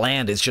it's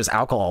bland. It's just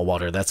alcohol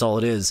water. That's all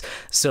it is.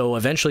 So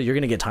eventually you're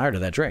going to get tired of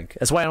that drink.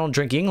 That's why I don't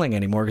drink Yingling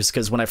anymore.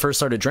 Because when I first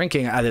started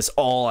drinking, that's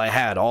all I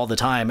had all the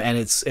time, and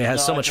it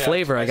has so much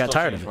flavor. I got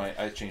tired of it.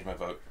 I changed my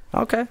vote.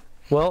 Okay.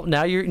 Well,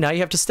 now you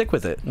have to stick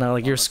with it. Now,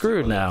 you're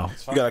screwed now.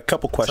 We got a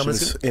couple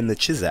questions in the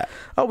Chizat.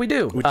 Oh, we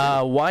do.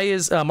 Why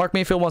is Mark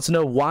Mayfield wants to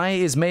know why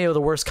is mayo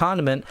the worst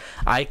condiment?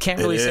 I can't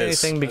really say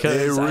anything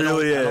because I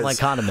don't like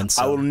condiments.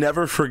 So. I will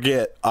never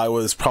forget. I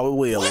was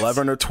probably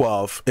 11 or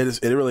 12.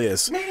 It really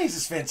is. Mayonnaise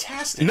is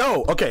fantastic.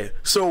 No, okay.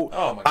 So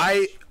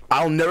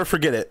I'll never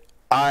forget it.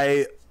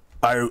 I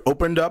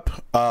opened up.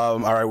 All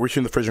right, reached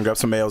in the fridge and grabbed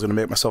some mayo. I was gonna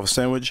make myself a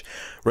sandwich.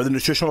 Read the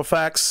nutritional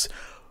facts.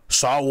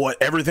 Saw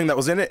everything that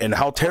was in it and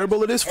how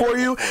terrible it is for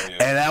you,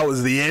 and that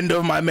was the end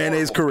of my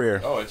mayonnaise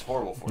career. Oh, it's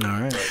horrible for you. All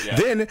right.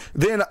 Yeah.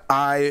 Then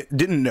I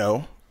didn't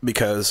know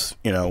because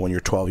when you're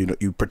 12,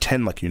 you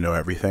pretend like you know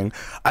everything.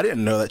 I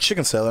didn't know that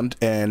chicken salad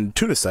and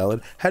tuna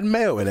salad had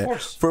mayo in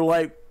it for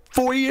like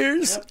 4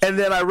 years, and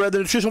then I read the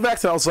nutritional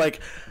facts and I was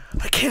like,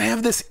 I can't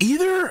have this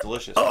either.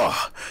 Delicious.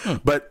 Ugh.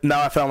 But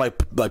now I found like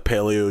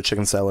paleo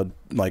chicken salad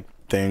like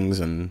things,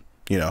 and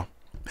yeah.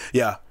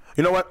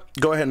 You know what?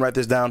 Go ahead and write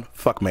this down.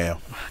 Fuck mayo.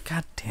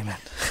 God damn it.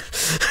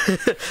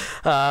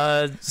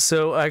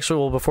 So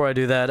actually, before I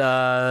do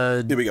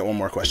that, we got one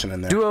more question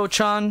in there. Duo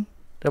Chan.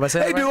 Am I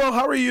saying Hey, that right? Duo,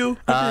 how are you?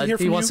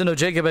 He wants to know,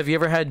 Jacob, have you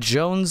ever had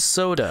Jones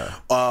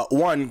Soda?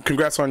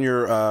 Congrats on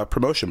your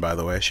promotion, by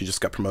the way. She just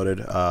got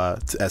promoted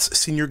as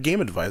senior game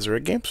advisor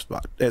at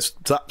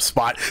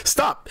GameSpot.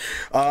 Stop.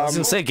 I was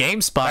going to say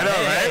GameSpot. I know,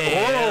 right?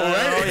 Whoa,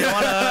 right? You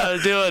want to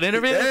do an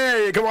interview?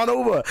 Hey, come on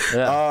over.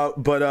 Yeah.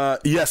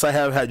 But yes, I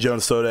have had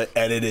Jones Soda,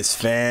 and it is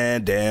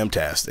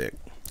fantastic.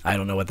 I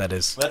don't know what that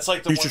is. That's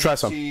like the you one should try you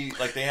some. see,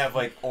 like they have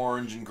like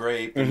orange and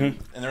grape, and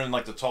they're in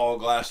like the tall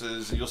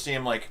glasses, and you'll see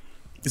them like...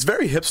 It's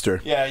very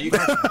hipster. Yeah, you can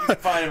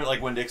find them at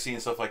like Winn-Dixie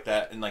and stuff like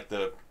that, in like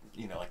the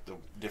like the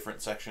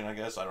different section, I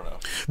guess. I don't know.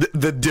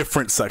 The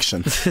different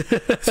section.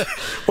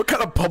 What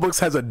kind of Publix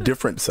has a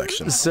different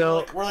section?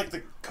 So where like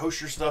the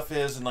kosher stuff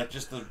is, and like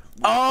just the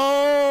the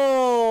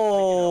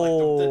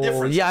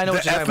different. Yeah, I know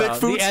what you're talking about.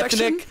 Food the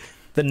section? ethnic,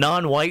 the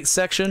non-white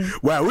section.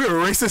 Wow, we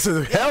were racist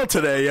as hell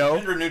today, yo.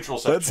 Gender neutral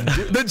section.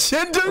 The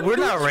gender. We're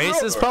not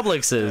racist.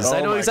 Publix is. Oh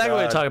I know my exactly what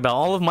God. you're talking about.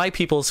 All of my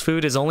people's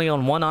food is only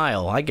on one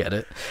aisle. I get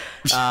it.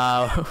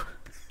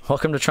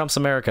 Welcome to Trump's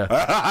America.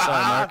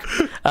 Sorry,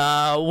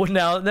 Mark.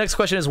 Now, the next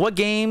question is, what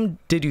game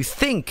did you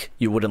think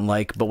you wouldn't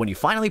like, but when you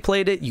finally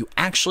played it, you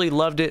actually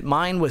loved it?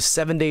 Mine was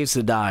 7 Days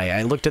to Die.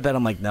 I looked at that,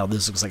 I'm like, no,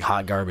 this looks like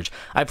hot garbage.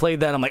 I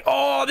played that, I'm like,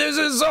 oh, this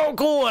is so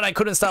cool, and I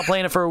couldn't stop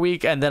playing it for a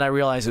week, and then I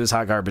realized it was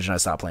hot garbage, and I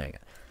stopped playing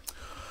it.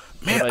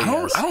 Man, I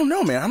don't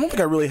know, man. I don't think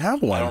I really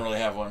have one. I don't really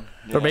have one.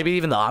 Yeah. Or maybe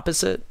even the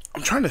opposite.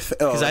 I'm trying to think.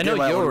 Because I know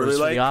yours really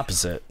were the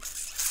opposite.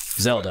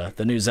 Zelda,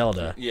 the new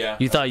Zelda. Yeah.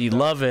 You thought you'd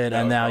love it,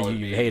 and now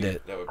you hate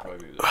it. That would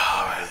probably be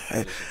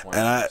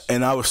the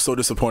and I was so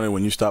disappointed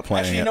when you stopped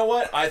playing Actually, it. you know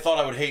what? I thought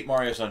I would hate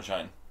Mario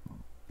Sunshine,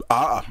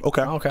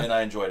 Okay. and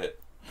I enjoyed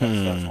it.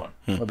 That's one.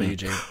 What about you,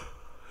 Jay?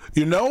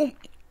 You know,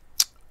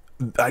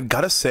 I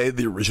gotta say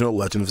the original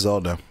Legend of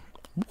Zelda.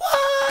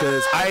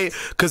 What?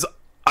 Because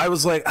I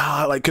was like,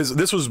 because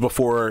this was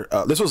before.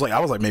 This was like I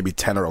was like maybe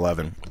 10 or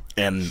 11,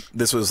 and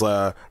this was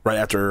right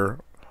after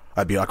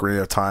I beat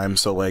Ocarina of Time.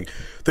 So like,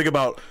 think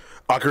about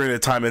Ocarina of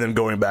Time and then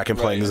going back and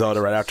playing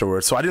Zelda right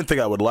afterwards. So I didn't think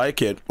I would like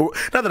it.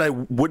 Not that I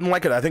wouldn't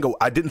like it. I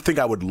didn't think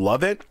I would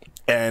love it.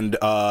 And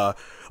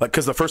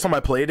because the first time I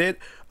played it,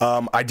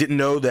 I didn't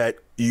know that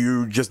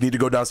you just need to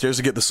go downstairs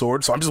to get the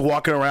sword. So I'm just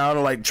walking around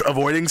and like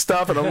avoiding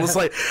stuff, and I'm just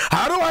like,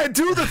 how do I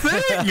do the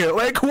thing?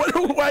 Like, where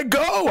do I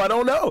go? I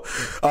don't know.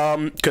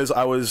 Because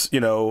I was,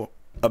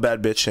 a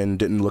bad bitch and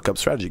didn't look up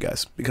strategy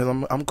guys because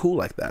I'm cool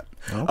like that.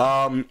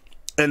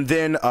 And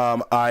then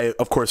I,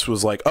 of course,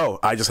 was like, oh,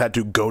 I just had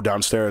to go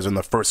downstairs in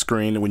the first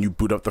screen when you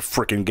boot up the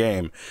freaking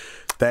game.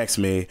 Thanks,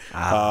 me.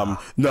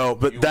 No,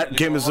 but that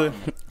game is a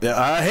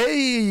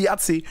hey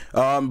Yahtzee.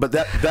 But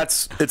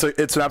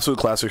it's an absolute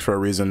classic for a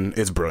reason.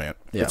 It's brilliant.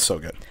 Yeah. It's so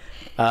good.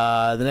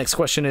 The next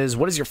question is,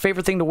 what is your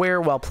favorite thing to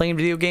wear while playing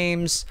video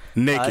games?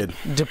 Naked.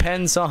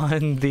 Depends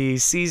on the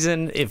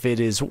season. If it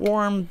is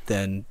warm,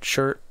 then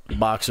shirt,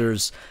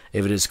 boxers.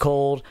 If it is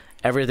cold,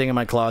 everything in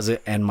my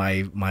closet, and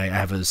I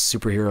have a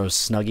superhero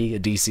snuggie, a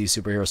DC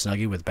superhero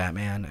snuggie with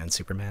Batman and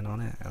Superman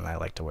on it, and I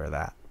like to wear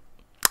that.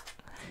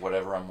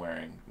 Whatever I'm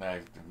wearing, I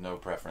have no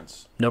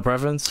preference. No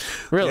preference?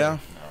 Really? Yeah.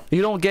 No.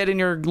 You don't get in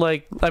your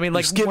when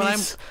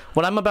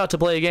I'm about to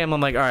play a game, I'm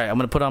like, all right, I'm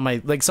gonna put on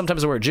my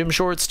sometimes I wear gym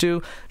shorts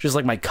too, just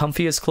like my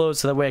comfiest clothes,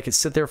 so that way I can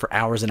sit there for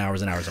hours and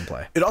hours and hours and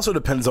play. It also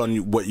depends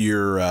on what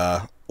your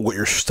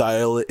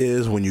style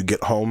is when you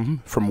get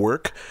home from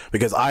work,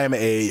 because I am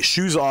a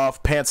shoes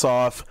off, pants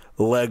off,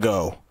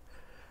 Lego,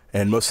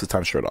 and most of the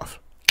time shirt off.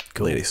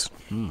 Cool. Ladies.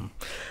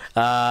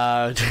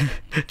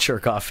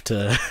 Jerk off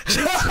to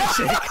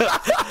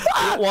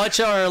watch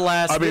our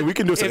last. I mean, we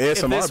can do some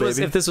ASMR,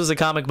 baby. If this was a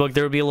comic book,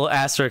 there would be a little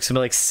asterisk and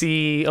be like,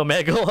 "See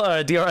Omega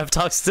DRF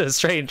talks to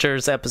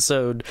strangers,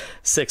 episode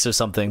 6 or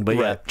something." But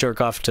yeah, jerk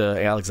off to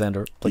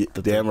Alexander.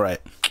 Damn right.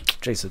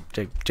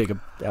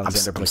 Jacob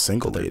Alexander. I'm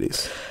single,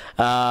 ladies.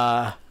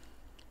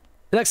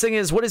 The next thing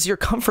is, what is your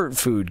comfort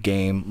food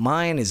game?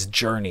 Mine is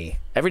Journey.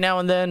 Every now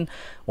and then,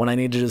 when I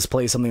need to just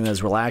play something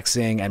that's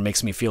relaxing and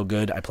makes me feel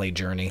good, I play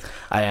Journey.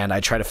 And I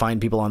try to find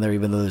people on there,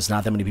 even though there's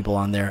not that many people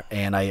on there.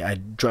 And I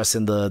dress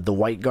in the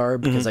white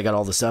garb because I got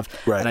all the stuff.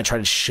 Right. And I try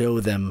to show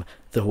them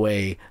the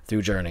way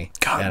through Journey.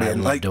 God, and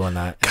man, I love doing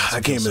that. God,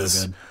 that game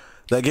is good.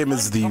 That game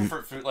is the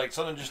comfort food, like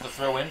something just to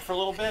throw in for a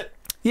little bit.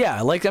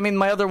 Yeah,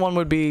 my other one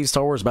would be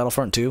Star Wars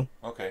Battlefront 2.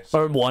 Okay. So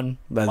or 1.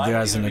 Mine would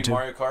either be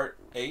Mario Kart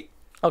 8.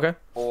 Okay.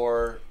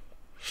 Or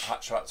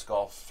Hot Shots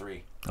Golf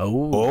 3.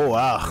 Oh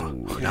wow.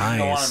 Nice.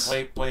 Go on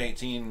and play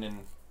 18 and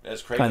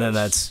as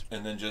Kratos,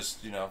 and then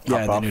just yeah,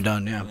 then you're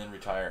done. Yeah, and then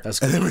retire.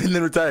 That's good. And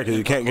then retire because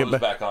you can't get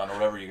back on or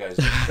whatever you guys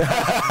do.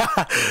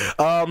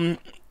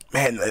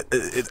 Man,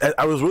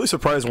 I was really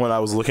surprised when I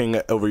was looking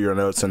over your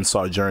notes and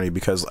saw Journey,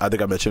 because I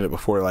think I mentioned it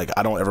before. Like,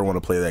 I don't ever want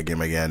to play that game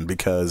again,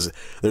 because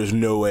there's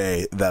no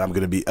way that I'm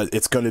gonna be.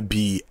 It's gonna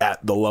be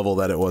at the level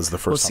that it was the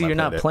first time. Well, see,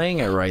 you're not playing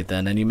it right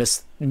then, and you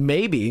missed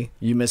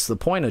the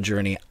point of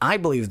Journey. I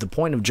believe the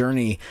point of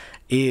Journey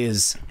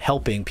is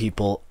helping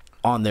people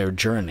on their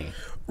journey.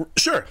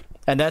 Sure.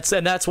 And that's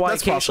why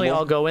occasionally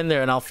I'll go in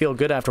there and I'll feel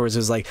good afterwards.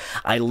 Is like,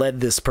 I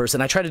led this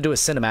person. I try to do it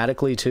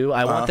cinematically too.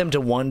 I want them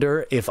to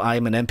wonder if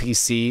I'm an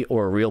NPC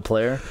or a real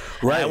player.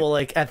 Right. And I will,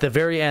 like, at the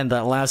very end,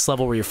 that last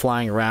level where you're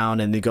flying around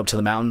and you go up to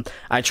the mountain,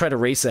 I try to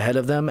race ahead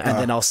of them, and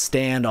then I'll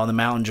stand on the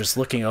mountain just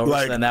looking over,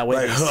 so then that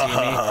way they see me,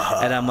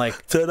 and I'm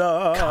like,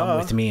 ta-da! Come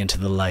with me into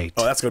the light.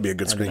 Oh, that's gonna be a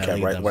good screen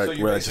cap, right? So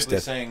you're basically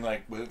saying,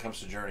 like, when it comes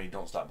to Journey,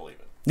 don't stop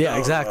believing. Yeah,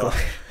 exactly.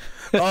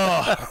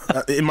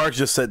 Mark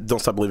just said, "Don't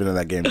stop believing in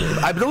that game."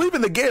 I believe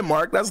in the game,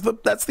 Mark. That's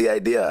the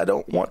idea. I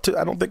don't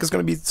think it's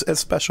going to be as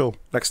special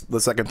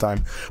the second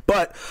time.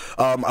 But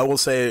I will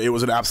say it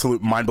was an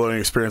absolute mind blowing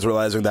experience,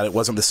 realizing that it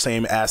wasn't the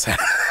same ass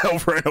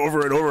over and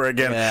over and over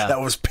again. Yeah. That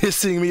was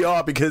pissing me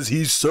off because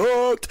he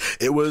sucked.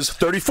 It was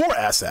 34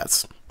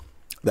 assets.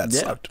 That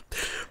sucked.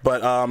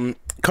 But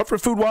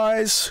comfort food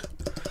wise,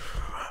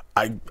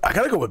 I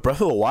gotta go with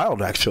Breath of the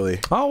Wild, actually.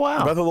 Oh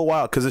wow, Breath of the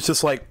Wild, because it's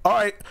just like, all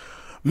right.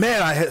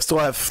 Man, I still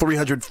have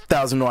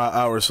 300,000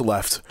 hours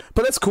left.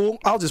 But that's cool.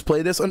 I'll just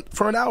play this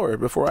for an hour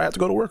before I have to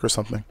go to work or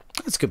something.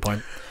 That's a good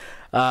point.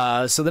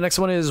 So the next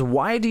one is,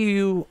 what do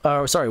you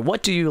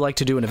like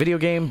to do in a video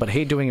game but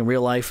hate doing in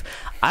real life?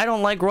 I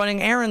don't like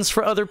running errands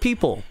for other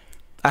people.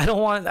 I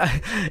don't want...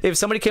 If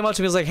somebody came up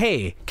to me and was like,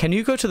 hey, can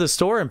you go to the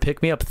store and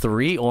pick me up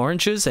 3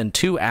 oranges and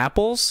 2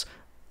 apples?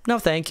 No,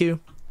 thank you.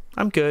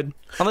 I'm good.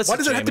 Why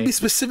does it have to be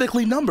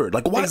specifically numbered?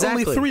 Like, why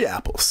only 3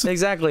 apples?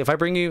 Exactly. If I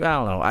bring you, I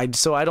don't know. I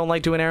don't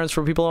like doing errands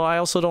for people. I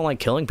also don't like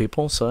killing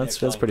people. So that's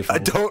pretty fun. I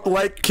don't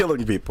like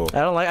killing people.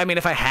 I mean,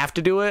 if I have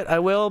to do it, I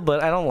will.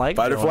 But I don't like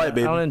fight or flight,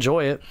 baby. I don't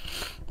enjoy it.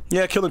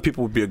 Yeah, killing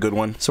people would be a good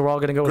one. So we're all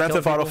gonna go with Grand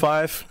Theft Auto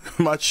 5.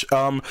 Much.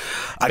 I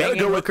gotta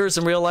go with hookers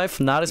in real life.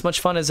 Not as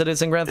much fun as it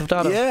is in Grand Theft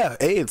Auto. Yeah,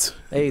 AIDS.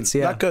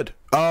 Yeah, not good.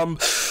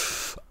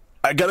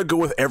 I gotta go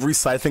with every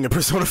side thing in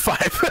Persona 5.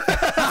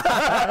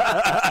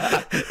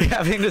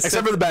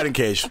 Except for the batting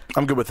cage.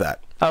 I'm good with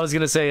that. I was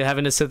gonna say,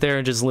 having to sit there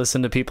and just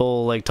listen to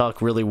people like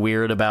talk really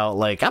weird about,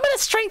 like, I'm gonna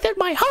strengthen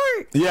my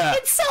heart. Yeah.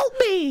 Insult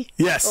me.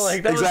 Yes.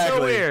 Like, that exactly.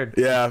 was so weird.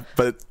 Yeah,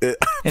 but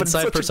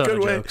inside it's Persona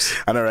jokes.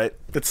 I know, right?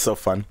 It's so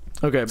fun.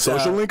 Okay.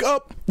 Social link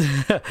up.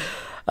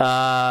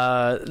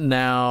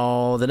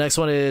 Now the next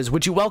one is,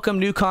 would you welcome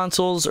new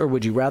consoles or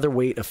would you rather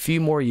wait a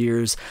few more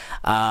years?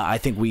 I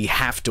think we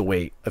have to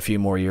wait a few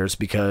more years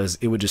because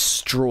it would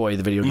destroy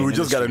the video game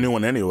industry. We just got a new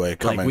one anyway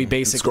coming. Like we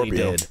basically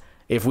did.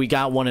 If we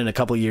got one in a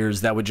couple of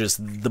years, that would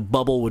the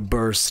bubble would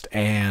burst,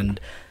 and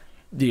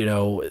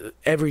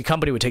every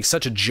company would take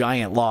such a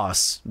giant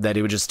loss that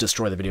it would just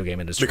destroy the video game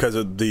industry because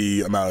of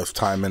the amount of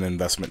time and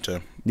investment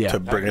to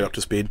bring it up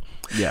to speed.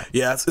 Yeah,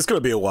 it's going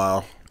to be a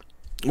while.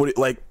 What do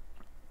you, like?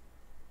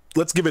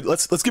 Let's give it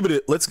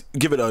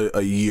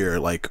a year.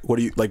 Like, what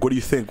do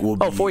you think will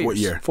be? 4 years. What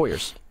year? 4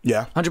 years.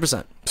 Yeah,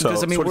 100%. So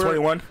Because,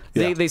 2021.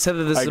 They said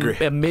that this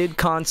is a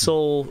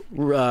mid-console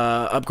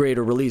upgrade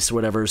or release or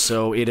whatever.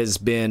 So it has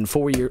been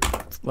 4 years.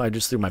 Well, I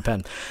just threw my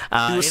pen.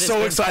 He was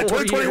so excited.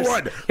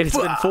 2021. It has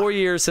been 4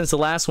 years since the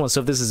last one.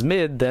 So if this is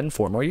mid, then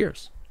 4 more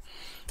years.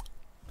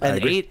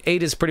 And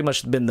eight has pretty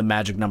much been the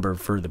magic number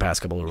for the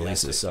past couple of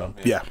releases. So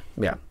yeah.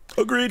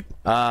 Agreed.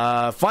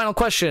 Final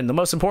question, the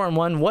most important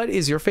one. What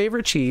is your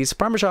favorite cheese?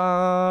 Parmesan.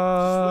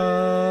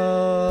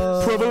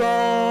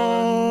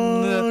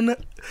 Provolone.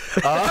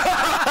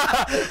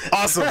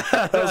 Awesome.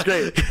 That was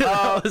great.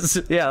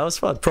 That was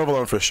fun.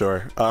 Provolone for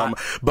sure.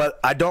 But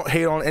I don't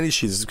hate on any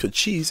cheeses because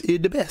cheese is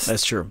the best.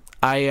 That's true.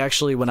 I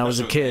actually, when I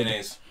was a kid,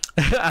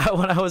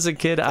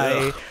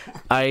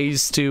 I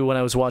used to, when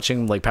I was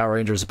watching like Power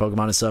Rangers and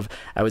Pokemon and stuff,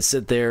 I would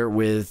sit there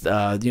with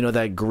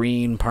that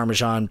green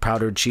Parmesan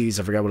powdered cheese.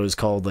 I forgot what it was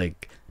called,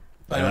 like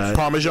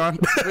Parmesan.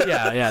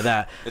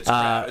 that.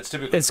 It's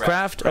typically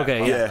Kraft.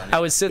 Okay, yeah. I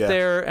would sit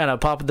there and I'd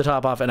pop the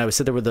top off, and I would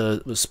sit there with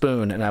a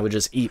spoon, and I would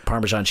just eat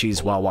Parmesan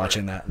cheese while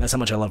watching that. That's how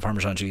much I love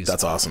Parmesan cheese.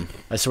 That's awesome.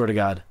 I swear to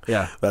God.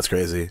 Yeah, that's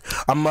crazy.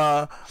 I'm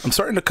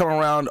starting to come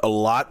around a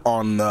lot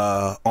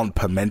on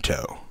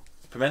pimento.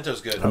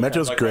 Pimento's good.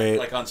 Pimento's great.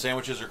 Like on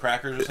sandwiches or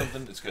crackers or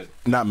something. It's good.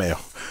 Not mayo.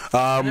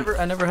 I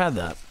never had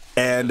that.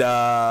 And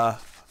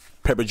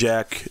pepper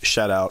jack,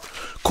 shout out.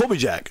 Colby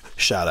Jack,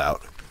 shout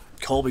out.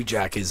 Colby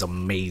Jack is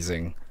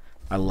amazing.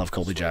 I love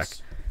Colby Jack.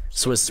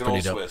 Swiss is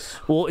pretty dope. Swiss.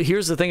 Well,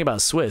 here's the thing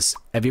about Swiss.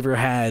 Have you ever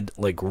had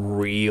like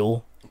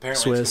real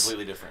Apparently Swiss? It's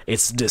completely different.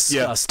 It's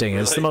disgusting.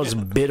 Yeah. It's the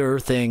most bitter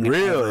thing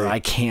ever. I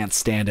can't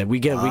stand it. We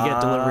get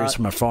deliveries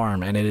from a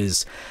farm, and it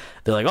is.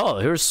 They're like, oh,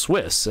 here's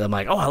Swiss. I'm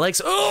like, oh, I like.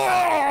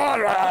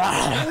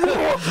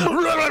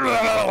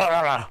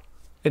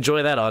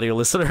 Enjoy that, audio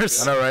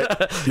listeners. I know, right?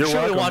 You're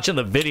surely watching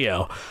the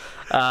video.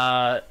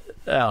 I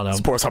don't know.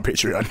 Support us on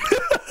Patreon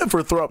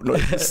for throw up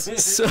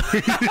noises.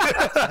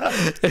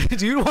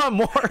 Do you want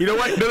more? You know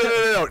what?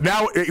 No.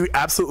 Now you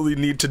absolutely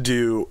need to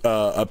do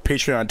a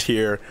Patreon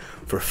tier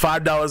for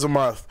 $5 a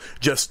month.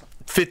 Just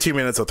 15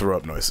 minutes of throw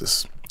up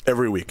noises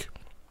every week.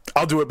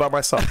 I'll do it by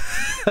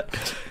myself.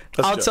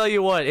 I'll tell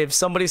you what. If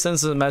somebody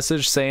sends us a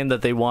message saying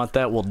that they want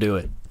that, we'll do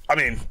it. I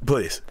mean,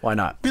 please. Why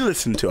not? We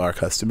listen to our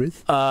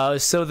customers.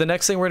 So the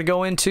next thing we're going to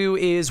go into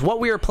is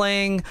what we are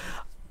playing.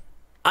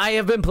 I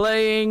have been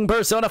playing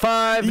Persona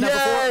 5.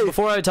 Now,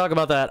 before I talk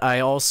about that,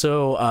 I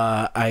also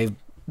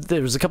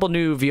there was a couple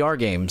new VR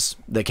games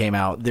that came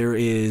out. There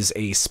is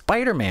a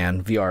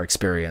Spider-Man VR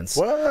experience,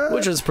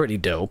 which is pretty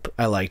dope.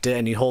 I liked it,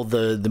 and you hold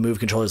the move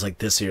controllers like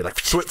this, so you're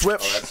like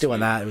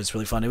doing that. It was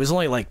really fun. It was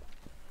only like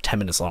 10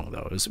 minutes long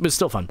though. It was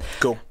still fun.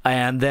 Cool.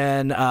 And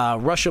then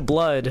Rush of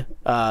Blood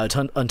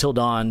Until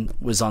Dawn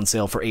was on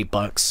sale for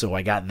 $8, so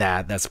I got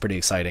that. That's pretty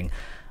exciting.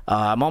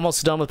 I'm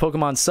almost done with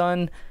Pokemon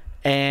Sun.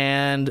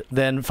 And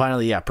then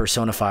finally,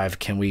 Persona 5.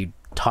 Can we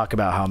talk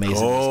about how amazing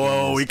this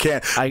game is? We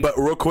can. But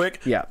real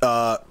quick,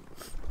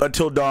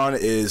 Until Dawn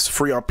is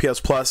free on PS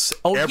Plus.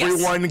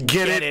 Everyone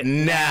get it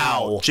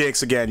now.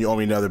 Jakes, again, you owe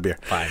me another beer.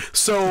 Fine.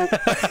 So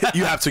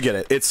you have to get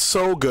it. It's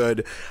so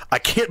good. I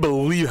can't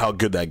believe how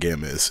good that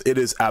game is. It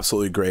is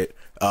absolutely great.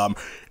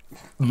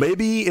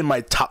 Maybe in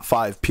my top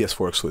 5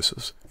 PS4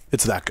 exclusives.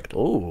 It's that good.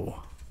 Ooh.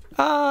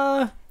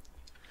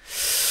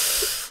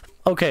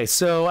 Okay,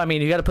 so I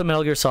mean, you got to put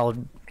Metal Gear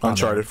Solid.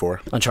 Uncharted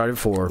 4. Uncharted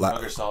 4. Metal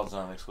Gear Solid's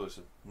not an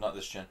exclusive. Not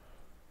this gen.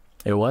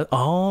 It was?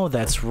 Oh,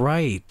 that's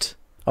right.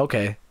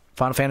 Okay.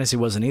 Final Fantasy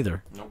wasn't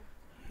either. Nope.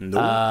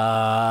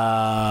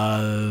 I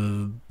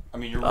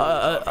mean, you're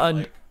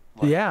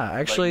really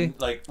actually.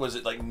 Like, was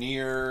it like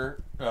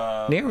Nier?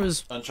 Nier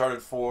was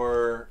Uncharted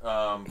 4.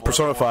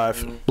 Persona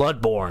 5.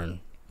 Bloodborne.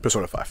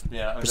 Persona 5.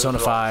 Yeah. Persona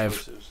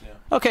 5. Yeah.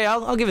 Okay,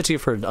 I'll give it to you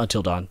for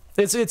Until Dawn.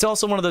 It's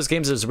also one of those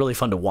games that's really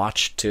fun to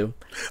watch too.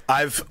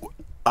 I've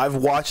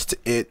watched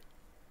it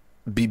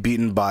be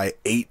beaten by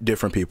 8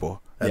 different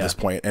people at this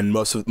point, and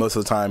most of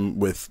the time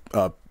with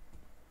a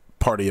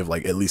party of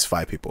like at least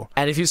 5 people.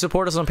 And if you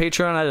support us on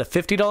Patreon at a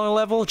 $50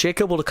 level,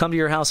 Jacob will come to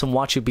your house and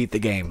watch you beat the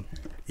game.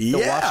 He'll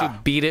watch you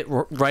beat it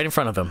right in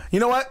front of him. You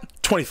know what?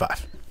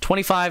 25.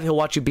 25. He'll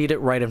watch you beat it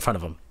right in front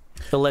of him.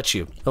 He'll let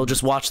you. He'll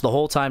just watch the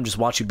whole time. Just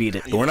watch you beat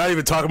it. We're not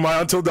even talking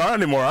about Until Dawn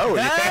anymore, are we?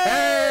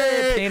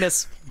 Hey!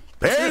 Penis.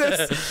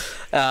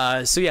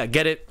 So yeah,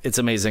 get it. It's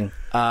amazing.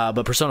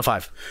 But Persona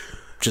 5.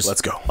 Just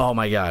let's go. Oh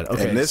my God.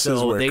 Okay. And this is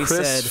where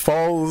Chris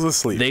falls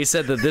asleep. They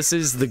said that this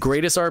is the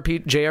greatest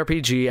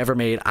JRPG ever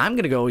made. I'm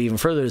gonna go even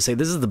further to say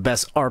this is the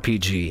best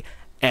RPG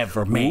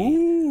ever made.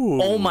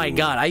 Ooh. Oh my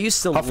God. I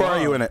used to. How far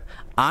are you in it?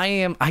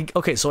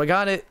 Okay, so I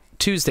got it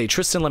Tuesday.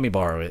 Tristan let me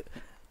borrow it.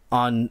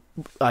 I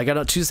got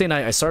on Tuesday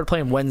night. I started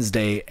playing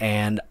Wednesday,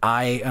 and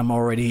I am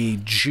already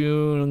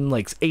June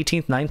like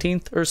 18th,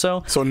 19th or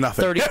so. So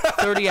nothing.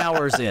 30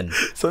 hours in.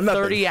 So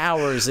nothing. 30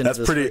 hours into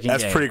this freaking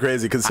game. Pretty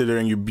crazy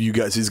considering you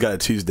guys. He's got a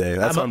Tuesday.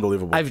 That's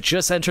unbelievable. I've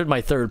just entered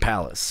my third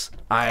palace.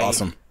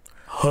 Awesome.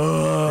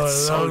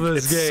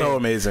 It's so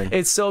amazing.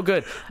 It's so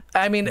good.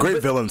 I mean,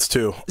 great villains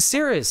too.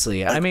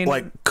 Seriously, I mean,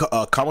 like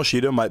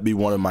Kamoshida might be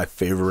one of my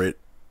favorite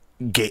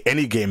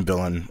any game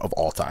villain of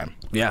all time.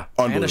 Yeah,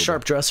 and a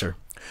sharp dresser.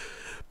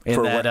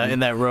 In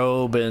that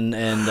robe and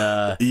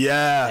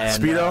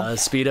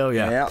Speedo,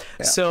 yeah.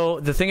 So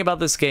the thing about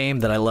this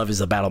game that I love is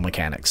the battle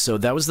mechanics. So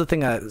that was the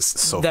thing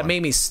that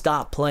made me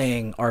stop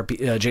playing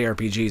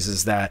JRPGs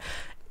is that,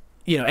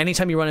 you know,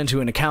 anytime you run into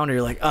an encounter,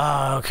 you're like,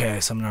 oh, okay,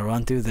 so I'm gonna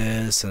run through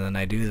this and then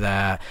I do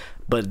that.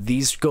 But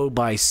these go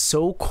by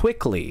so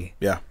quickly.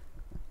 Yeah.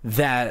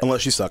 That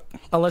unless you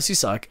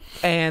suck,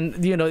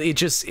 and you know,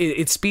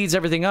 it speeds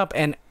everything up.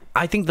 And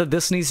I think that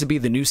this needs to be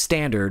the new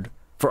standard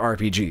for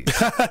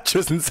RPGs.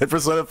 Tristan said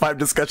Persona 5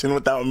 discussion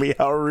without me.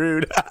 How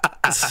rude.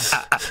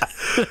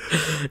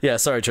 Yeah,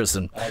 sorry,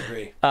 Tristan. I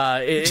agree.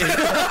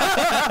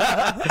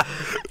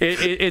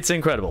 It's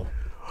incredible.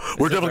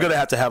 We're definitely gonna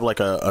have to have like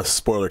a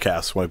spoiler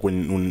cast, like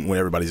when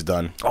everybody's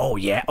done. Oh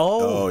yeah.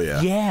 Oh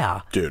yeah.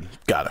 Yeah. Dude,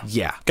 gotta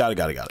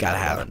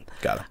have it.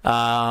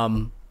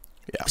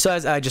 Yeah. So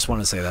I just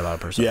want to say that about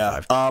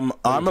Persona 5.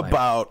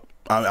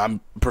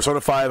 I'm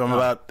Persona 5. I'm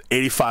about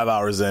 85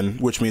 hours in,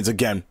 which means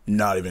again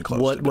not even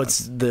close.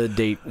 What's the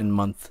date and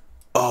month?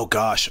 Oh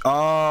gosh.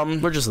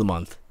 We're just the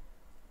month.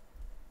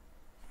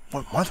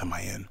 What month am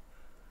I in?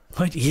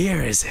 What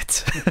year is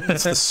it?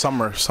 It's the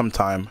summer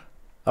sometime.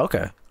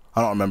 Okay.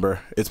 I don't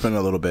remember. It's been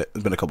a little bit.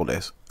 It's been a couple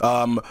days.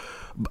 I'm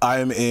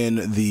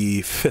in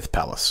the 5th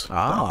palace.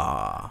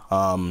 Ah.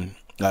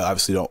 I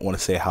obviously don't want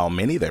to say how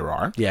many there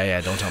are.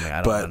 Yeah. Don't tell me.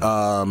 I don't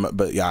know.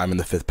 But yeah, I'm in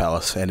the 5th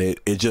palace, and the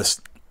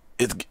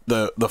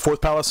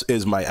 4th palace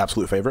is my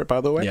absolute favorite, by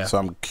the way. Yeah. So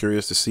I'm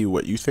curious to see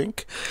what you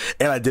think.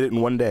 And I did it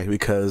in one day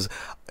because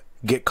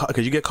you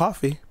get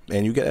coffee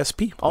and you get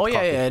SP. Oh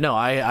yeah. No,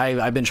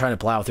 I've been trying to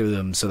plow through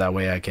them so that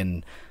way I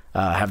can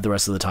have the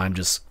rest of the time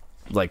just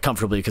like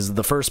comfortably, because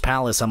the first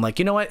palace I'm like,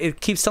 you know what,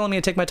 it keeps telling me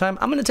to take my time.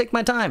 I'm gonna take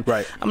my time.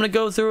 Right. I'm gonna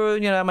go through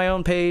it, you know, at my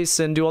own pace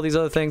and do all these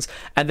other things.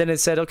 And then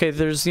it said, okay,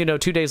 there's 2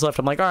 days left.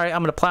 I'm like, all right,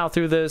 I'm gonna plow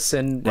through this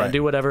and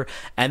do whatever.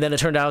 And then it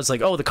turned out it's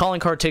like, oh, the calling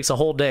card takes a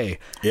whole day.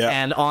 Yeah.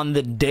 And on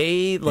the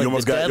day, like, you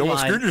almost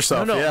screwed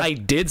yourself. No, yeah. I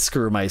did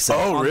screw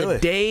myself. Oh, on really?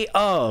 The day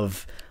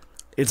of,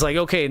 it's like,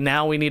 okay,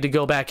 now we need to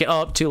go back.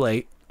 Too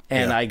late.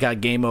 And I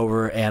got game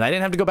over, and I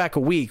didn't have to go back a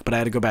week, but I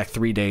had to go back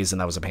 3 days,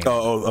 and that was a pain.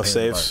 Oh,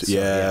 saves? So,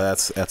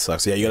 that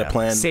sucks. Yeah, you got to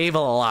plan. Save a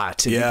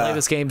lot. If you play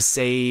this game,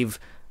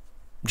 save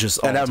just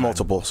all and have the time.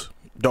 Multiples.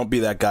 Don't be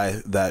that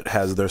guy that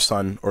has their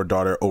son or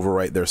daughter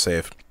overwrite their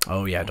save.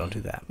 Oh, yeah, don't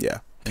do that. Yeah.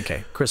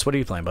 Okay. Chris, what are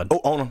you playing, bud?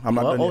 Oh no, I'm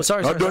not done yet. Oh,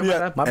 sorry. Not done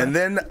yet. My bad. And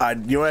then,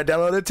 you know what I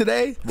downloaded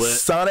today? What?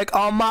 Sonic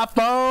on my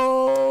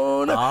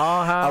phone.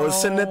 I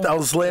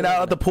was laying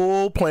out at the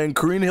pool playing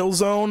Green Hill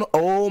Zone.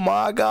 Oh,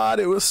 my God.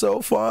 It was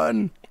so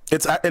fun.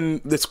 It's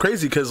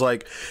crazy because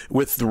like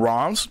with the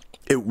ROMs,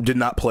 it did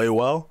not play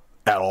well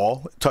at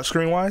all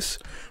touchscreen wise.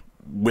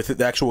 With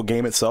the actual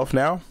game itself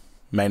now,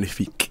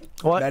 magnifique.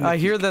 Well, I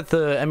hear that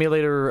the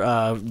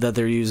emulator that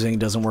they're using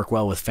doesn't work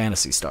well with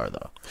Phantasy Star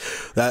though.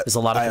 There's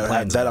a lot of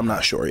complaints. I'm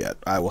not sure yet.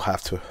 I will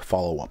have to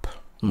follow up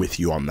with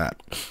you on that.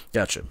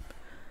 Gotcha.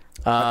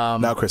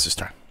 Now Chris's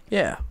turn.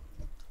 Yeah.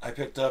 I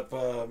picked up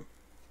WWE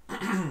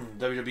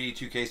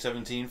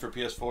 2K17 for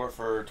PS4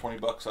 for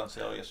 $20 on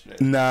sale yesterday.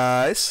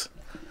 Nice.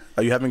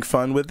 Are you having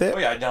fun with it? Oh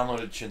yeah, I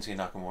downloaded Shinsuke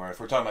Nakamura. If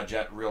we're talking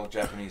about real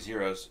Japanese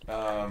heroes,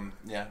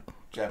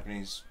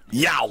 Japanese.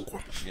 Yow.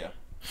 Yeah,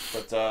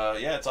 but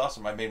yeah, it's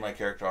awesome. I made my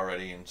character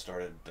already and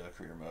started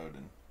career mode,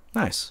 and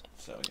nice.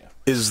 So yeah.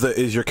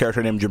 Is your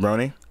character named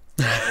Jabroni?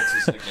 It's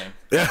his nickname.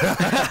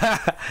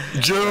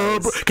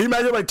 Can you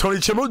imagine like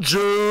Tony Chimmel?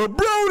 Jabroni.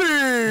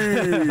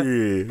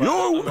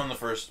 I'm on the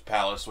first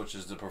palace, which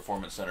is the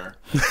performance center.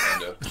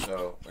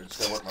 So I just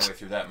gotta work my way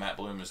through that. Matt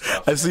Bloom is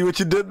tough. I see what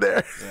you did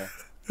there. Yeah.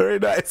 Very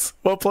nice.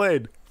 Well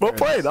played. Well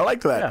played. I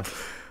liked that. Yeah.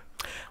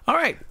 All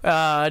right.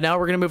 Now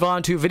we're going to move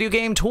on to video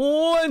game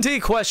 20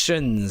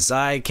 questions.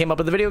 I came up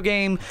with a video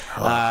game.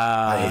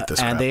 I hate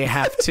this and crap. they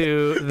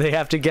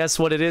have to guess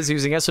what it is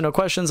using yes or no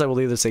questions. I will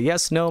either say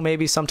yes, no,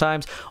 maybe,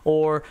 sometimes,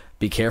 or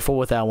be careful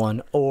with that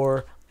one.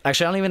 Or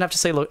actually, I don't even have to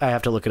say look. I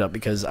have to look it up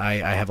because I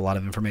have a lot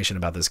of information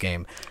about this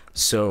game.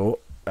 So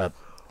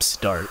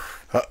start.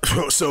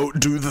 So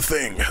do the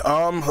thing.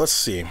 Let's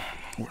see.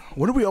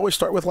 What did we always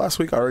start with last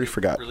week? I already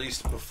forgot.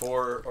 Released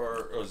before,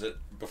 or was it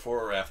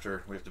before or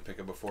after? We have to pick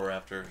a before or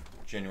after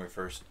January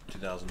 1st,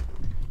 2000.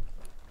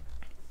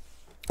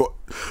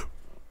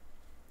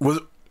 Was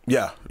it?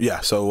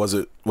 Yeah. So was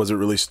it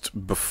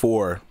released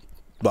before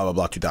blah blah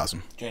blah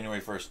 2000?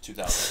 January 1st,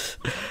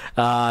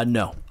 2000.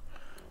 No.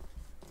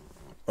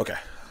 Okay.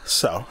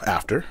 So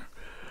after. Is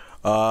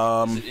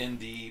it in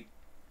the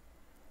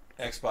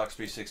Xbox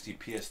 360,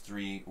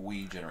 PS3,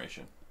 Wii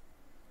generation?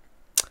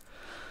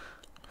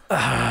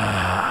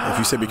 If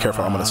you say be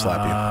careful, I'm gonna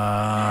slap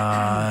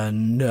you.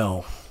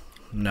 No.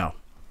 No.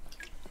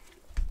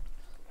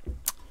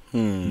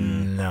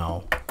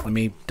 Let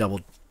me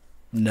double.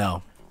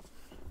 No.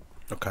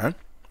 Okay.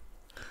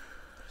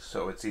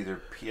 So it's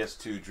either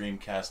PS2,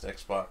 Dreamcast,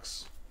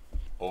 Xbox,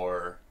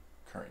 or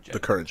current gen. The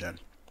current gen.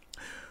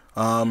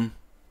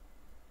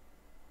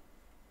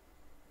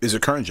 Is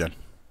it current gen?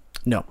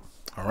 No.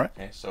 All right.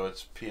 Okay, so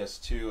it's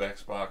PS2,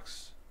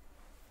 Xbox,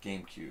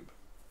 GameCube.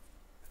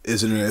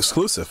 Is it an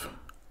exclusive?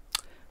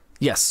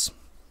 Yes.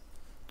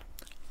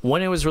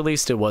 When it was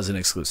released, it was an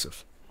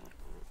exclusive.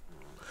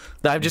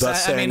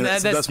 That's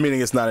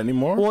meaning it's not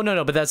anymore. Well,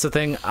 no, but that's the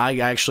thing. I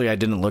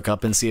didn't look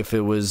up and see if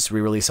it was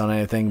re-released on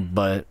anything,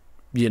 but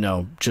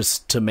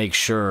just to make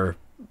sure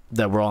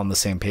that we're all on the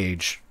same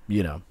page.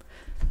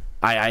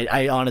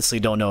 I honestly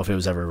don't know if it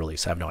was ever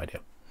released. I have no idea.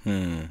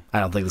 I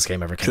don't think this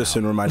game ever came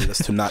Tristan out. reminded us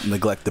to not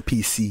neglect the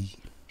PC.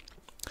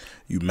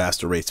 You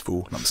master race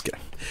fool. No, I'm just kidding.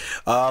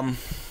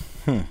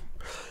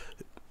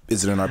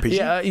 Is it an RPG?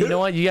 Yeah, you know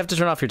what? You have to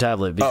turn off your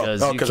tablet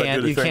because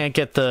you can't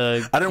get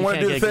the. I didn't want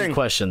to do the thing.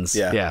 Questions.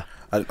 Yeah.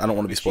 I don't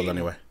want to be spoiled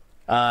anyway.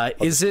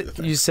 Is it?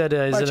 You said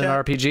is it an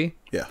RPG?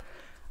 Yeah.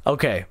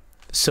 Okay,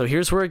 so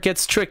here's where it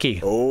gets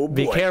tricky. Oh boy.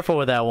 Be careful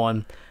with that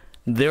one.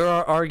 There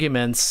are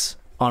arguments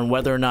on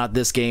whether or not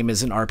this game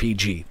is an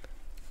RPG.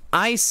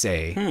 I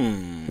say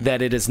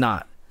that it is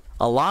not.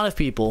 A lot of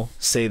people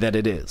say that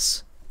it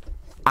is.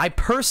 I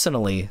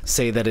personally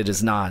say that it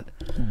is not,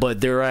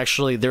 but there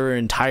are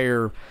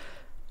entire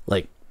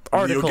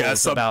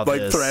articles about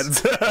this.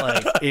 Threads.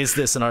 Is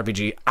this an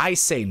RPG? I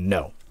say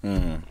no.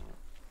 That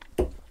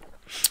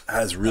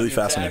is really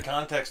fascinating. To add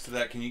context to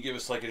that, can you give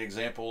us an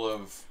example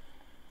of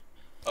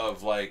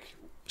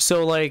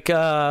So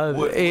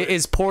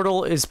is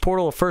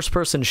Portal a first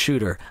person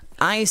shooter?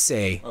 I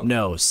say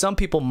no. Some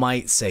people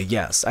might say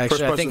yes.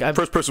 Actually, I think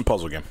first person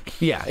puzzle game.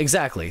 Yeah,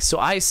 exactly. So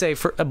I say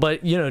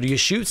but do you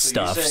shoot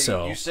stuff?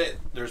 You say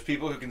there's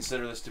people who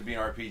consider this to be an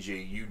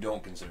RPG. You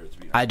don't consider it to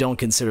be an RPG. I don't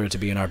consider it to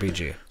be an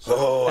RPG.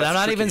 And I'm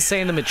not even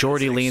saying the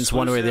majority leans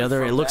one way or the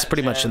other. It looks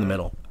pretty much in the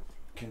middle.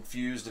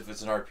 Confused if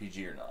it's an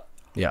RPG or not.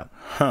 Yeah.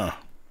 Huh.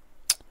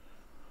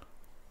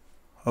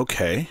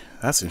 Okay,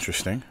 that's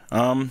interesting.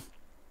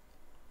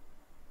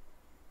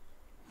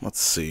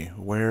 Let's see.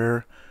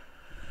 Where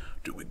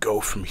do we go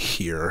from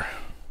here?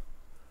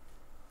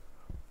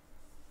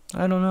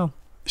 I don't know.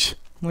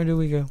 Where do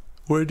we go?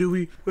 Where do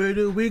we go? Where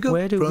do we go?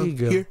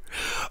 Here?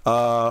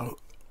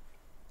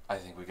 I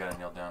think we gotta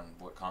nail down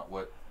what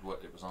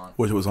it was on.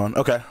 What it was on?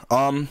 Okay.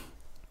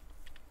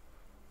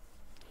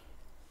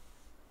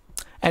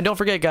 And don't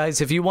forget, guys,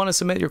 if you want to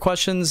submit your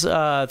questions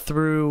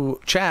through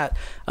chat,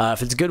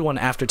 if it's a good one,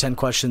 after 10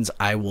 questions,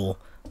 I will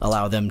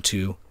allow them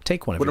to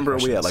take one of your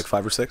questions. What number are we at?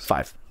 5 or 6?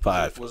 5.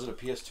 5. Was it a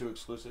PS2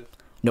 exclusive?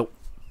 Nope.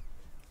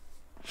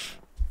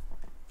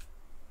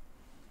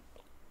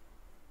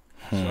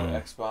 So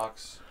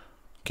Xbox,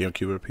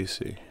 GameCube, or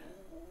PC?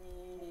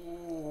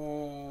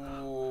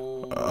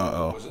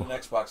 Was it an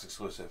Xbox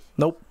exclusive?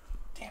 Nope.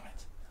 Damn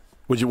it.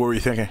 What were you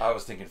thinking? I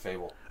was thinking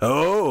Fable.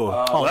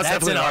 Oh,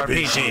 that's an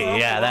RPG.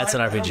 Yeah, that's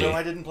an RPG.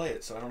 I didn't play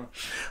it, so I don't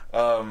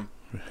know.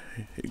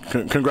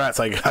 Congrats!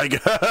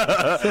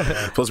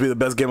 Supposed to be the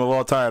best game of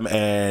all time,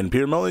 and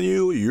Peter Mellon,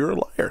 you're a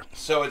liar.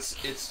 So it's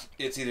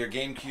either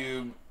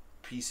GameCube,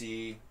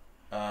 PC,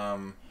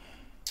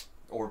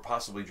 or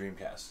possibly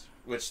Dreamcast.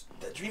 Which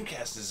the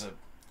Dreamcast is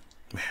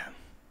man.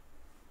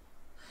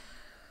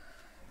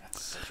 That's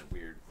such a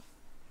weird.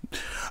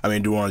 I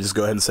mean, do you want to just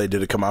go ahead and say,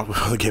 did it come out with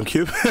the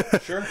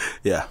GameCube? Sure.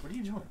 Yeah. What are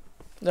you doing?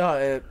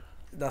 No,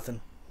 nothing.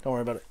 Don't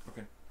worry about it.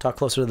 Okay. Talk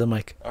closer to the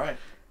mic. All right.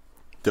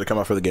 Did it come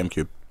out for the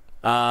GameCube?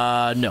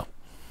 No.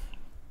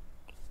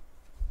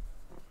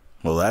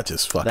 Well, that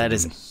just fucking. That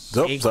is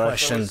sorry.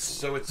 questions.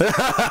 So it's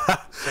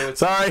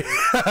Sorry. So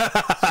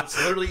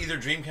it's literally either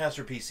Dreamcast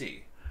or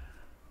PC.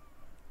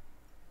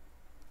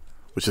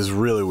 Which is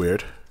really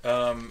weird.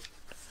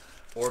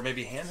 Or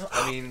maybe handheld.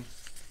 I mean.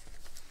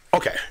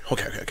 Okay.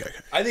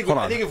 I think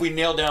if we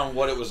nail down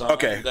what it was on.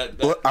 Okay.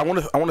 I'm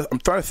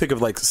trying to think of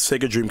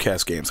Sega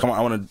Dreamcast games.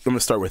 I'm gonna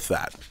start with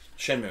that.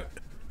 Shenmue.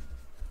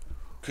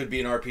 Could be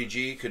an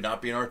RPG. Could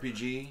not be an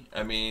RPG.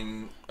 I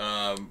mean,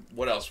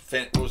 what else?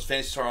 What was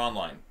Phantasy Star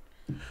Online?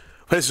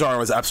 Phantasy Star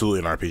was absolutely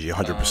an RPG,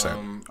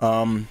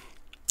 100%.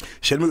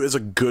 Shenmue is a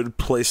good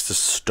place to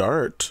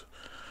start.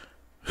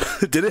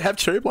 Did it have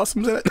cherry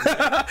blossoms in it?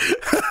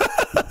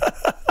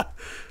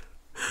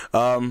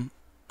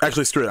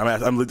 Actually, screw it.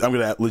 I'm going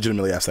to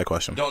legitimately ask that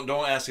question. Don't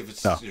ask if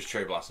it's there's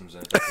cherry blossoms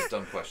in it. That's a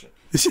dumb question.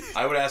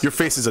 I would ask. Your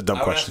face is a dumb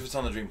question. I would ask if it's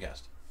on the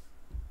Dreamcast.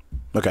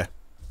 Okay.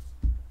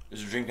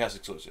 Is it Dreamcast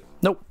exclusive?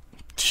 Nope.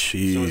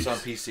 Jeez. So it's on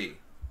PC.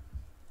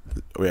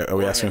 Are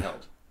we asking?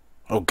 Handheld?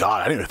 Oh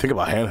God, I didn't even think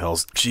about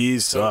handhelds.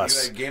 Jesus. So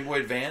you had Game Boy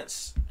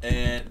Advance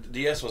and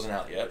DS wasn't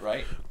out yet,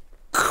 right?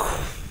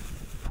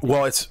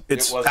 Well, it's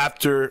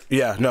after.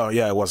 Yeah, no,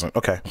 yeah, it wasn't.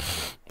 Okay.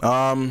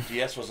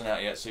 DS wasn't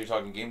out yet, so you're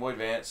talking Game Boy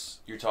Advance.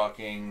 You're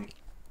talking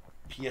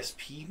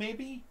PSP,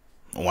 maybe.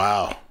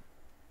 Wow.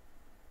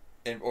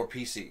 Or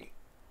PC.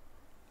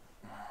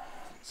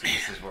 See,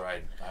 this is where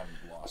I'm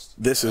lost.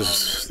 This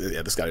is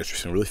this got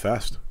interesting really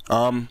fast.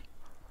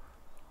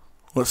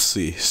 Let's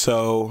see.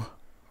 So,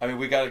 I mean,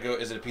 we got to go.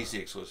 Is it a PC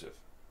exclusive?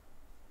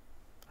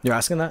 You're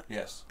asking that?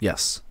 Yes.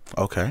 Yes.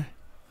 okay.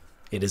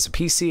 It is a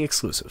PC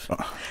exclusive.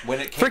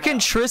 When it came Freaking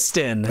out,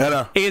 Tristan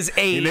know. is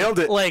He nailed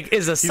it.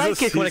 is a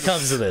psychic when it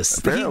comes to this.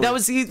 That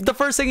was the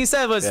first thing he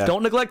said was,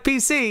 "Don't neglect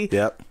PC."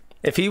 Yep.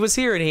 If he was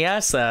here and he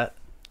asked that,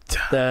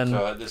 then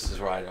So this is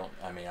where I don't.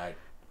 I mean,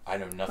 I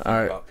know nothing all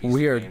right, about PC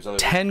we are games. Other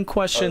 10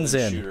 questions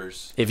other than in.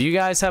 Shooters. If you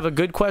guys have a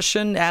good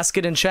question, ask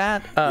it in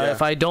chat.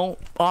 If I don't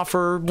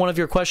offer one of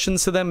your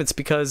questions to them, it's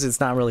because it's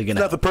not really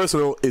gonna. Nothing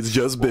personal. It's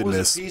just What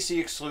business. was a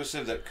PC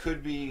exclusive that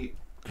could be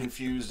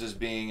confused as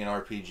being an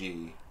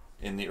RPG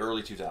in the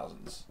early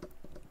 2000s?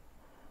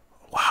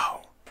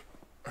 Wow.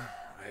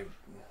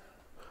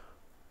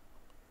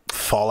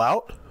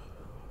 Fallout,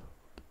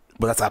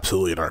 but that's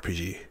absolutely an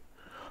RPG.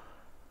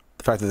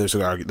 The fact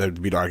that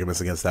there'd be arguments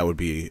against that would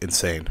be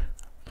insane.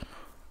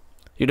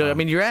 You know, I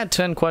mean, you're at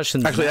 10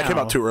 questions. Actually, that came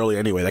out too early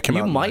anyway. That came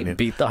out. You might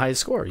beat the high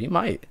score. You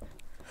might.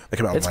 That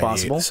came out. It's in 98,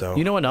 possible. So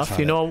you know enough.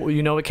 You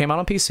know it came out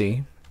on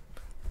PC,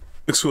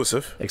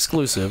 exclusive.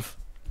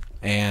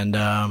 And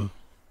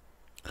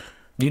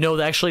you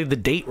know actually the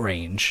date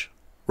range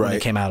when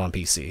it came out on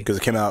PC because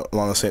it came out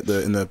along the same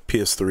in the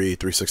PS3,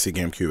 360,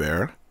 GameCube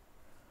era.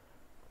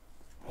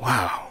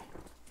 Wow.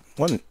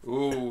 One.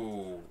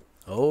 Ooh.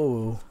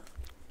 Oh.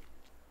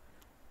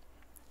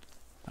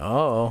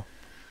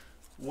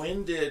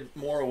 When did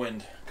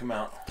Morrowind come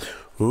out?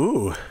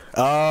 Ooh.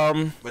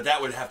 But that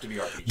would have to be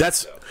RPG. That's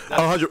so.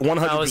 100%.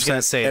 I was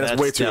gonna say and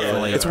it's way too definitely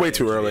early. It's way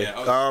too early.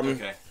 Yeah,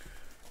 okay.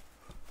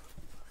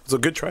 It's a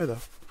good try though.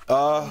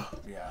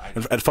 Yeah.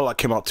 And Fallout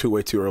came out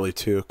way too early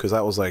too, because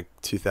that was like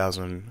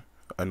 2001,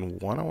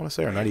 I want to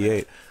say, or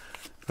 98,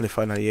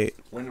 95, 98.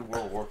 When did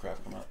World of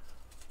Warcraft come out?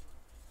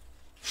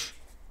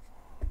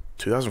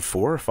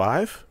 2004 or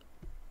 5.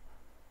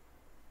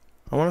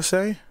 I want to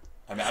say.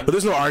 I mean, But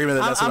there's no argument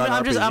that that's not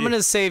an RPG. I'm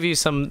gonna save you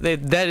some.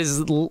 That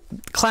is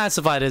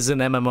classified as an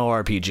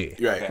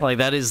MMORPG. Right. Like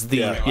that is the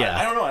Yeah.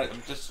 I don't know. I'm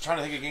just trying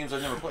to think of games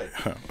I've never played.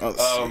 Oh,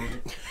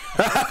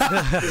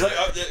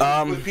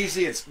 'Cause with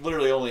PC, it's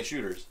literally only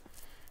shooters.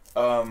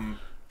 no,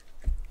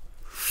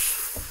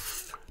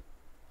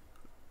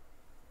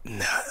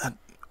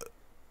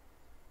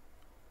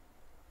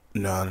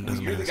 that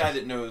doesn't You're make the sense. guy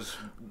that knows.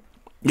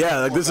 Yeah,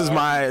 like this is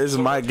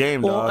my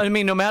game, Well, dog. I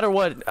mean, no matter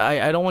what,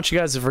 I don't want you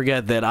guys to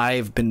forget that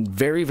I've been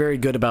very, very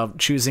good about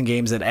choosing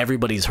games that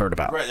everybody's heard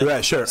about.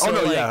 Right, sure. So,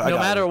 no, like, yeah. no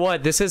matter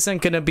what, this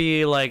isn't gonna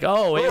be like, it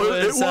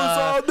was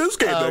this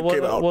game that what,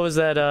 came out. What was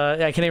that?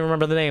 I can't even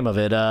remember the name of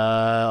it.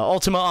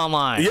 Ultima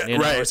Online. Yeah, you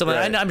know, right, or something.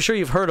 right. I'm sure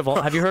you've heard of.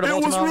 Have you heard of It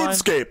Ultima Online?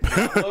 was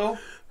RuneScape.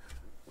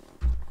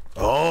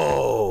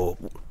 Oh.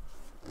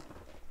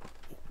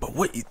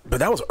 But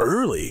that was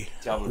early.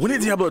 Diablo When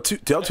did 2? Diablo 2?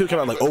 Diablo 2 came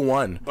out in like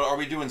 01. But are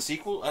we doing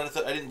sequel? I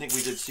didn't think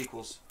we did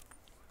sequels.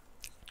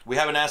 We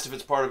haven't asked if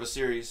it's part of a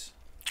series.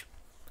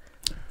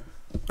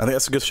 I think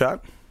that's a good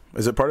shot.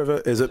 Is it part of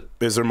it?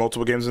 Is there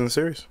multiple games in the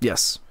series?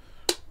 Yes.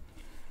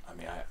 I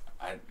mean,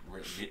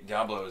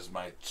 Diablo is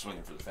my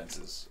swinging for the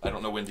fences. I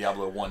don't know when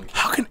Diablo 1 came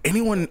How out. can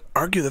anyone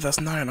argue that that's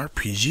not an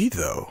RPG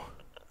though?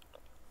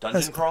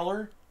 Dungeon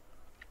Crawler?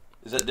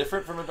 Is that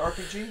different from an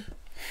RPG?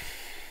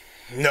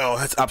 No,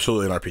 that's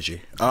absolutely an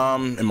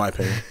RPG. In my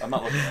opinion. I'm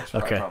not looking at it,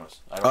 Okay. I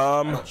promise. I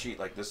don't cheat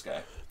like this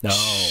guy. No.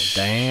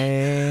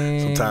 Dang.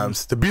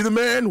 Sometimes to be the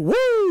man, woo,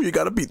 you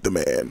gotta beat the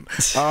man.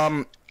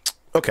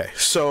 Okay,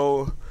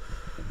 so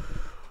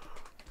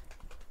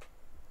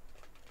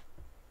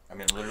I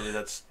mean, literally,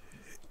 that's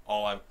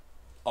all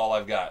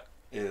I've got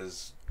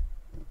is.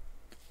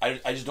 I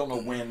just don't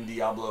know when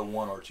Diablo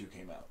 1 or 2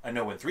 came out. I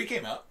know when 3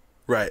 came out.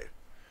 right,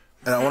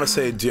 and I want to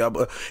say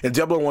Diablo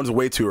 1's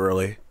way too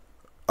early.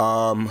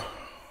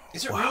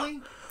 Is it really?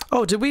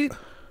 Oh, did we?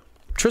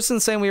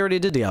 Tristan's saying we already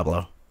did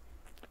Diablo.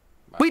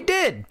 We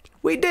did.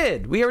 We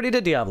already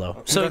did Diablo.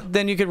 Okay. So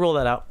then you could rule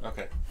that out.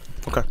 Okay.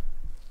 Okay.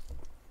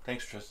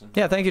 Thanks, Tristan.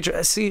 Yeah, thank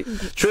you. See,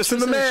 Tristan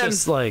the man.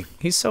 Just like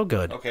he's so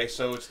good. Okay,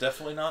 so it's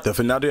definitely not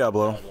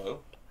Diablo.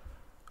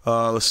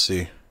 Let's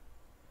see.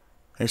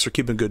 Thanks for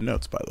keeping good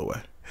notes, by the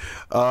way.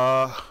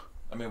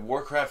 I mean,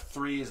 Warcraft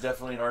 3 is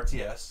definitely an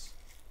RTS.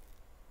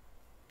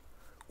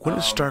 When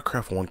did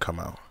StarCraft 1 come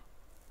out?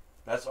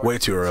 That's Way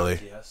too early.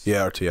 RTS.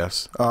 Yeah,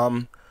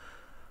 RTS.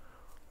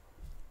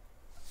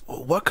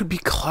 What could be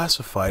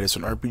classified as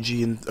an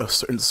RPG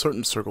in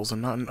certain circles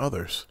and not in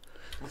others?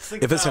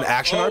 If it's an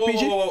action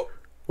RPG? Whoa.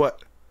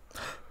 What?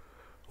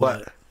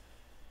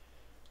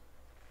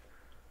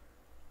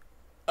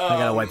 I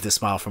gotta wipe this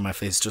smile from my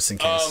face just in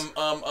case.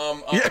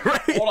 Yeah,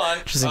 right. Hold on.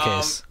 Just in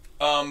case.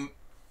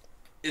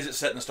 Is it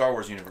set in the Star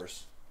Wars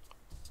universe?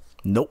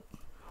 Nope.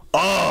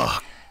 Oh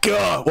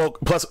God! Well,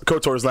 plus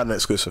KOTOR is not an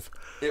exclusive.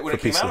 When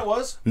it came out, it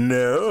was?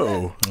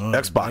 No.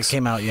 Xbox. It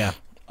came out, yeah.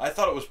 I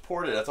thought it was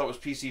ported. I thought it was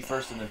PC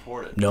first and then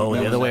ported. No,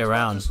 That the other was way Xbox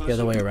around. exclusive? The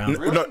other way around.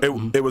 Really?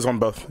 No, it was on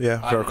both. Yeah,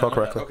 if I recall didn't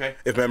know that. correctly. Okay.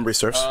 If memory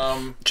serves.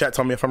 Chat,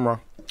 tell me if I'm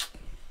wrong.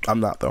 I'm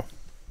not though.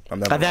 I'm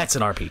not. That's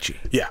an RPG.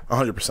 Yeah,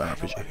 100%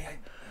 RPG.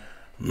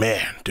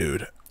 Man,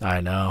 dude. I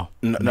know.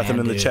 Nothing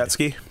in the chat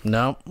ski?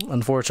 No,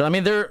 unfortunately.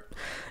 I mean,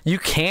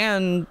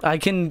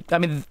 I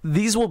mean,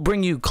 these will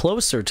bring you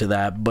closer to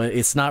that, but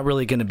it's not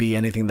really going to be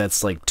anything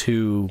that's like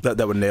too...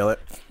 That would nail it?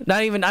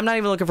 I'm not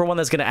even looking for one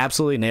that's going to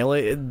absolutely nail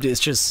it. It's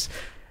just...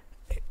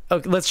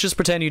 Okay, let's just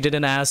pretend you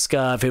didn't ask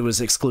if it was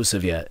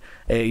exclusive yet.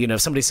 You know,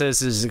 if somebody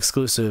says it's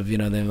exclusive, you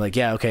know, then like,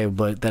 yeah, okay,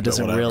 but that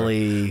doesn't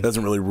really... It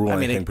doesn't really rule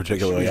anything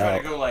particularly Should we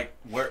out. try to go like,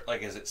 where,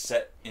 like, is it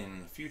set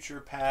in future,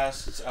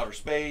 past, it's outer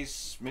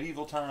space,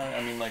 medieval time?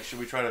 I mean, like, should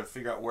we try to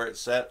figure out where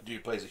it's set? Do you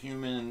play as a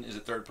human? Is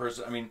it third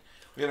person? I mean,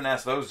 we haven't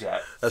asked those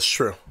yet. That's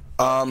true.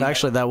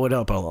 Actually, that would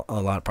help a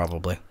lot,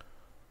 probably.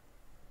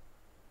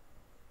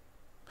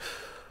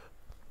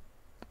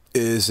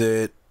 Is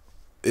the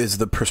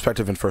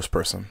perspective in first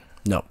person?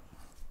 No.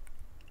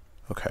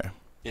 Okay.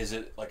 Is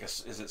it like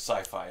is it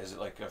sci-fi? Is it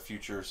like a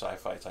future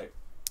sci-fi type?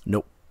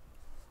 Nope.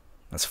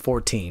 That's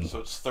 14. So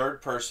it's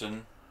third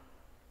person.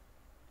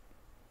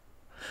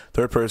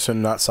 Third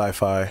person, not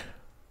sci-fi.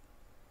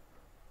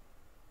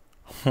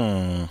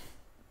 I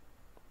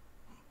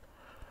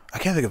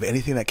can't think of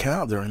anything that came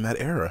out during that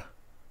era.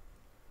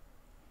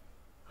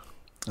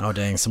 Oh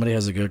dang! Somebody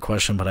has a good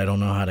question, but I don't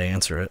know how to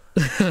answer it.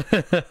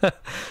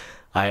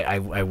 I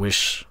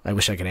wish I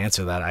could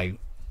answer that. I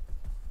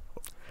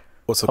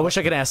wish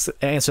I could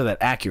answer that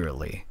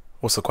accurately.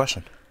 What's the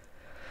question?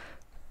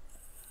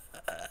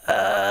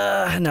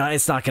 No,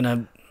 it's not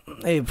gonna.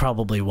 It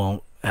probably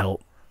won't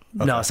help.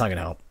 Okay. No, it's not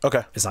gonna help.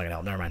 Okay, It's not gonna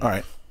help. Never mind. all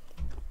right.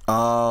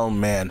 Oh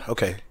man.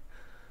 Okay.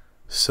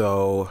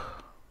 So,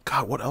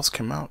 God, what else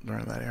came out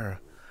during that era?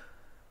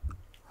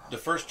 The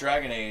first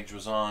Dragon Age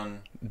was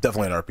on.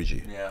 Definitely an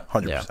RPG. Yeah.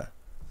 100%.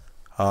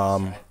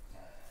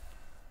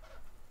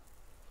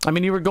 I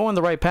mean, you were going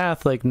the right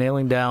path, like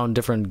nailing down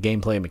different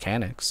gameplay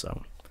mechanics.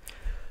 So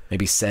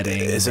maybe setting.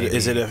 Is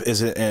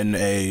it in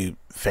a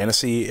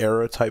fantasy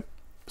era type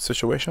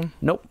situation?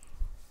 Nope.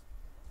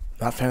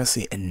 Not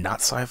fantasy and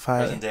not sci-fi.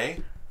 Present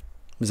day?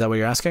 Is that what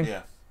you're asking?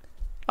 Yeah.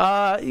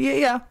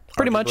 Yeah.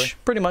 Pretty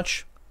Arguably.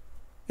 much.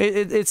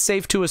 It's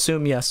safe to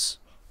assume yes.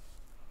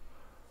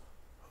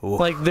 Ooh.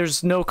 Like,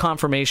 there's no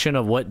confirmation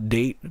of what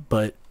date,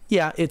 but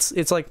yeah,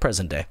 it's like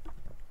present day.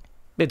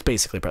 It's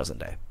basically present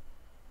day.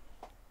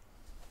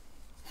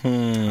 All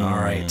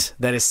right,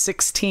 that is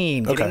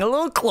 16. Getting Okay. a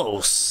little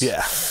close.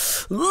 Yeah.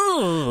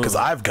 Because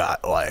I've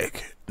got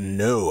like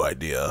no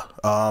idea.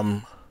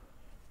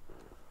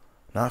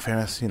 Not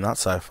fantasy, not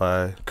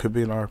sci-fi. Could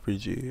be an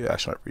RPG,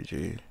 action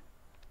RPG. At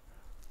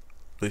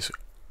least,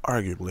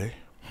 arguably.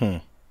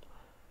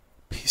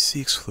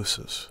 PC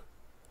exclusives.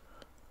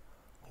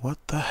 What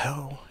the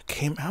hell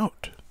came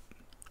out?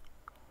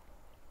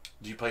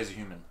 Do you play as a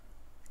human?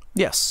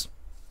 Yes.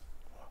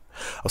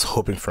 I was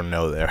hoping for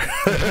no there.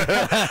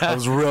 I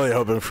was really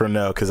hoping for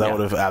no because that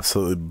would have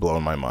absolutely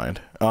blown my mind.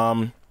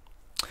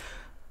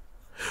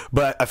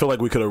 But I feel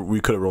like we could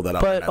have rolled that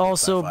out. But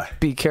also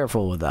be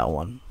careful with that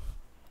one.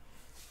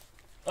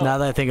 Now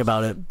that I think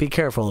about it, be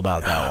careful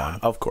about that one.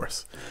 Of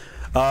course.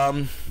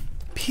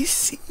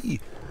 PC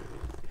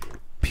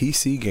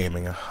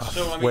gaming.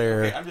 So I mean,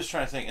 where okay, I'm just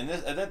trying to think.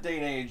 At that day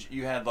and age,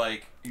 you had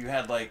like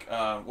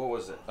what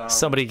was it?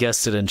 Somebody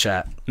guessed it in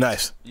chat.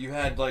 nice. You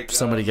had like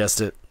Somebody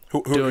guessed it.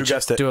 Who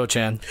guessed it?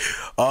 Duo-chan.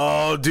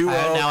 Oh, Duo.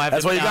 Now I have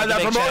That's to- why you now I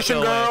got have to that make chat promotion,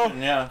 go girl.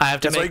 away. Yeah. I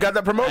have to That's make, why you got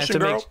that promotion,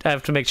 girl. I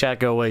have to make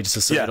chat go away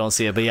just so you don't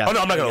see it. But yeah. Oh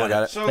no, I'm not gonna look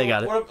at it. So They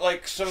got it. What, I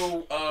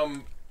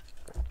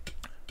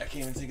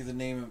can't even think of the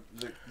name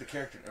of the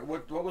character.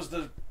 What was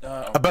the?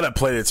 I bet I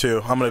played it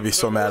too. I'm gonna be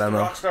so mad. I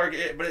know. Rockstar,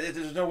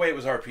 there's no way it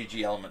was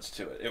RPG elements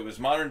to it. It was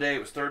modern day.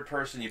 It was third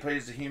person. You played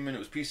as a human. It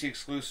was PC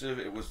exclusive.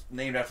 It was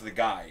named after the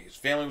guy. His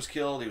family was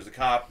killed. He was the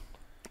cop.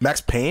 Max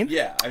Payne?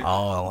 Yeah.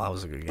 Oh, that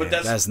was a good game. But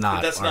that's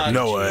not.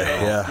 No way.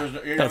 Yeah.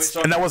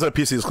 And that wasn't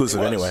a PC exclusive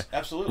it was, anyway.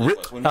 Absolutely.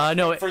 It was. When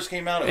it first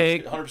came out,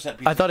 it was 100%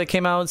 PC. I thought it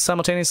came out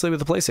simultaneously with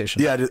the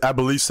PlayStation. Yeah, I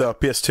believe so.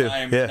 PS2.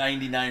 I'm yeah.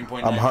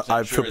 99.9%.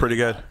 I feel pretty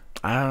good.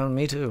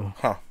 Me too.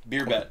 Huh.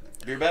 Beer bet.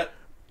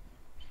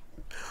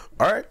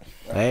 All right.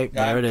 Hey,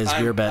 there it is.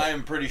 Beer bet.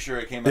 I'm pretty sure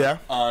it came out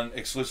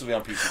exclusively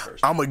on PC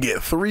first. I'm gonna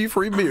get 3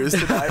 free beers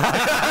tonight.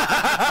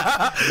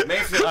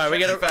 Mayfield, all right, we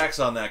got facts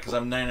on that because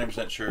I'm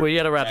 99% sure. We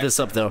got to wrap this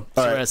up though.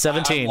 So we're at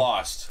 17. I'm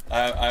lost.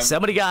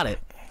 Somebody got it.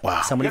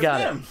 Wow. Somebody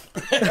got it.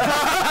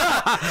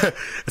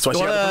 That's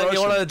why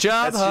You want a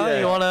job, huh? SGA.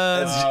 You want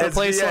to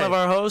replace SGA. one of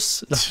our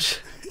hosts?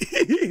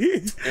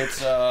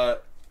 It's I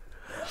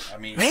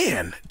mean,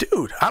 man,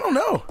 dude, I don't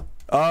know.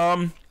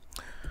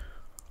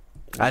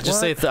 I'd just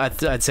say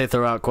I'd say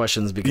throw out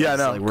questions because Yeah, I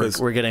know, like,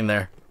 we're getting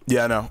there.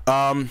 Yeah, I know.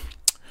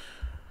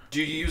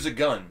 do you use a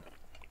gun?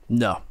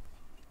 No.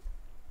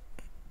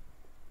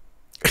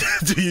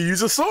 Do you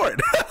use a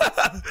sword?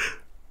 I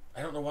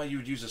don't know why you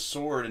would use a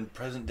sword in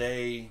present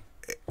day.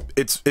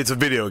 It's a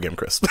video game,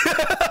 Chris.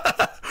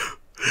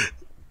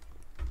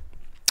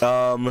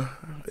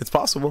 It's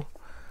possible.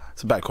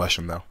 It's a bad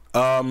question though.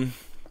 Man.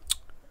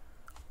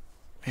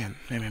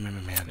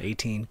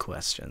 18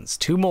 questions.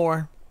 2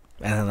 more,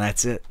 and then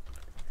that's it.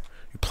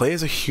 You play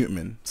as a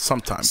human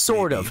sometimes.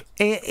 Sort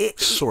maybe. of.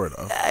 Sort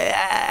of.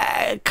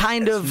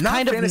 Kind of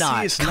not.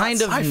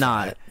 Kind of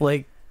not.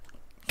 Like,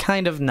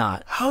 kind of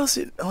not. How is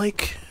it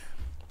like?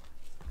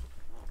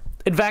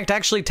 In fact,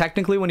 actually,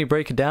 technically, when you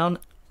break it down,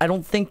 I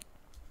don't think.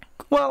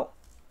 Well.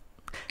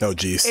 Oh,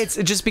 geez. It's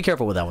just be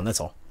careful with that one. That's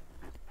all.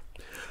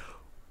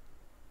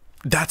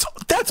 That's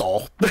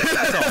all.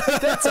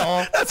 That's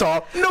all. That's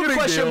all. No Your big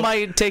question deal.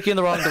 might take you in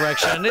the wrong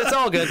direction. It's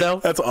all good though.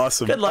 That's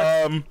awesome. Good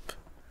luck.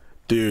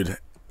 Dude,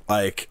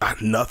 like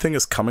nothing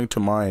is coming to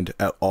mind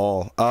at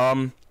all.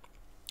 So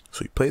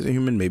he plays a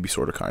human, maybe,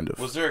 sort of, kind of.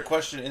 Was there a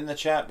question in the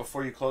chat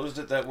before you closed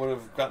it that would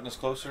have gotten us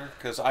closer?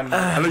 Because I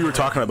know you were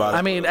talking about it.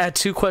 I mean, at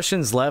 2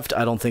 questions left,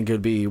 I don't think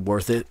it'd be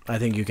worth it. I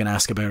think you can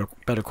ask a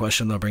better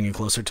question that'll bring you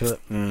closer to it.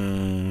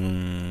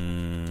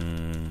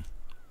 Man.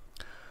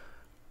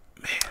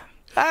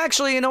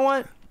 Actually, you know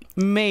what?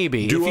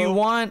 Maybe. Duo, if you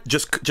want,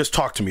 just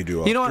talk to me,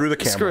 Duo. you know what? Through the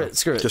camera.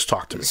 Screw it. Just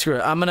talk to me. Screw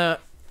it. I'm gonna.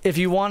 If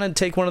you want to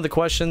take one of the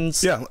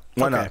questions, Yeah,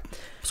 why not?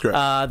 Screw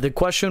it. the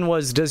question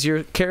was, does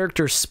your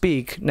character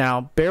speak?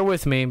 Now, bear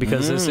with me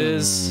because this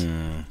is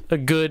a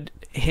good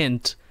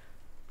hint.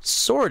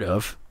 Sort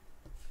of.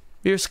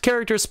 Your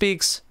character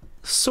speaks,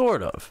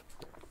 sort of.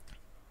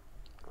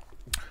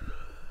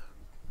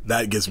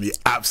 That gives me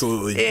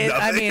absolutely nothing.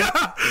 I mean,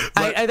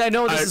 I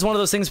know this is one of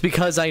those things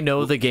because I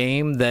know the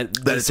game that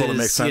this totally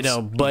is, makes sense. you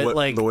know, but What-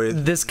 like the way-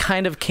 this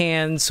kind of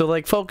can. So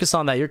like, focus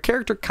on that. Your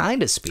character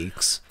kind of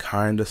speaks.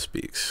 Kind of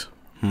speaks.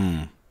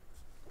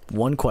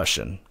 One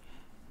question.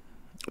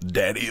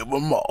 Daddy of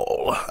them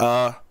all.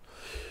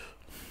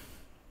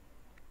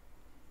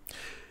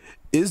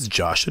 Is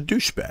Josh a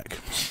douchebag?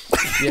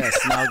 Yes.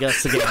 Now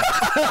guess the game.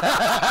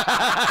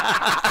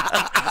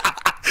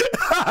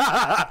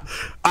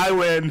 I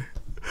win.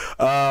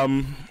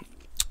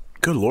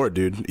 Good lord,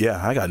 dude.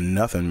 Yeah, I got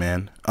nothing,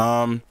 man.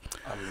 I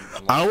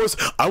always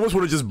want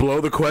to just blow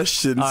the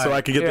question so right,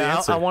 I can get the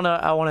answer. I want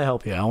to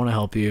help you. I want to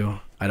help you.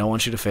 I don't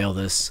want you to fail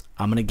this.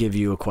 I'm going to give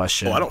you a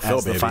question. Oh, I don't fail,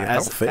 as the baby. I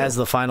don't fail. As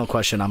the final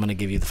question, I'm going to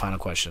give you the final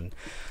question.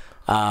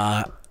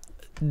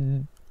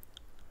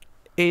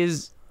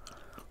 Is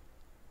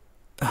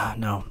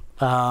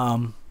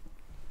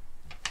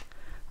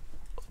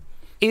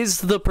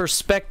the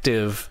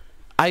perspective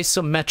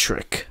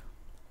isometric?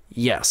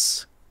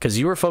 Yes, because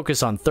you were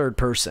focused on third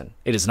person.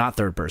 It is not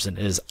third person.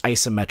 It is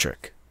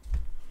isometric.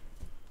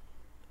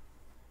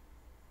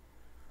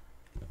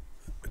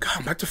 God,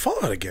 I'm back to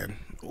Fallout again.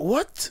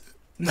 What?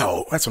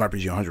 No, that's an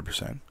RPG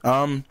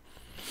 100%.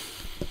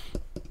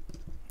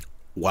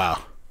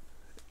 Wow.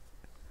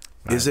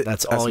 Is it?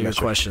 That's all your isometric?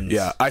 questions.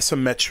 Yeah,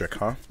 isometric,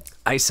 huh?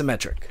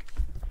 Isometric.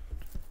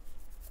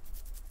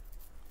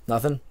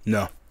 Nothing?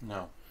 No.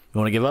 No. You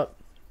want to give up?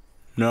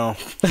 No.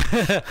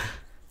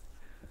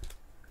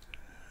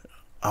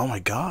 Oh my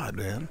god,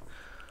 man.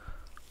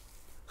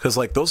 Because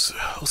like those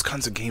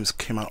kinds of games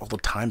came out all the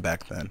time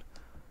back then.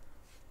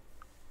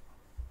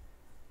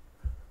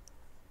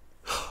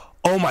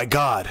 Oh my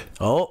god.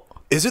 Oh.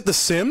 Is it The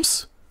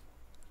Sims?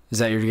 Is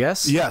that your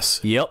guess?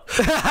 Yes. Yep.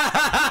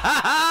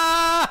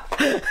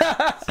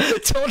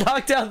 Don't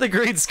knock down the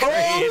green screen.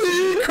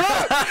 Holy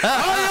crap!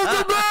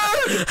 I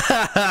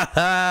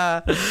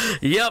am the man!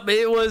 Yep,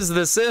 it was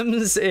The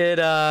Sims.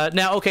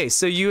 Now, okay,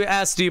 so you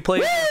asked, do you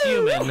play as a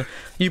human?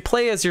 You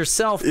play as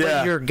yourself, Yeah.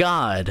 but you're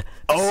God.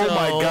 Oh So,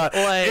 my god!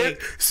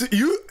 Like,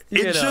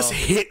 It just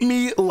hit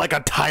me like a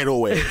tidal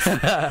wave. Go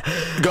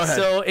ahead.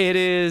 so it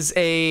is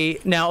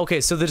now. Okay,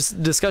 so this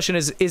discussion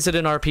is it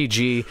an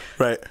RPG?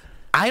 Right.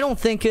 I don't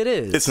think it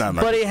is. It's not an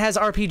but RPG. it has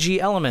RPG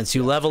elements.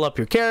 You level up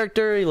your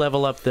character, you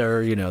level up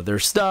their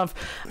stuff.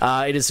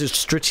 It is a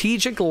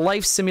strategic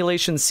life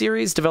simulation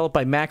series developed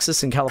by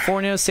Maxis in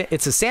California.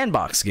 It's a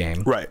sandbox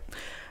game. Right.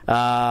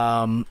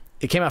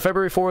 It came out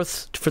February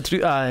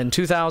 4th in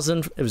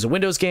 2000. It was a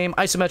Windows game,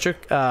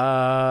 isometric,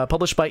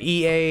 published by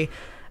EA.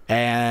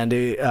 And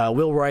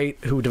Will Wright,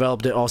 who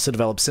developed it, also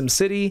developed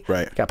SimCity.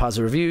 Right. Got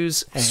positive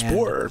reviews. And,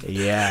 Spore.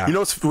 Yeah. You know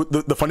what's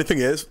the funny thing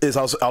is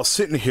I was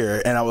sitting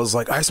here and I was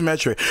like,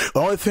 isometric. The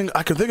only thing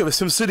I can think of is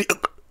SimCity.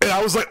 And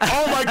I was like,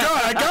 oh my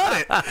god, I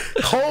got it.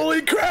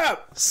 Holy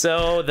crap.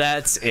 So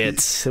that's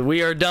it.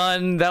 We are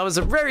done. That was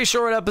a very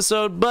short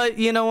episode, but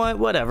you know what?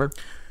 Whatever.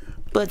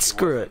 But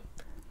screw it.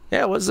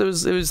 Yeah, it was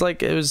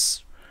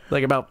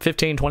like about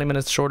 15, 20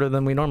 minutes shorter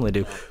than we normally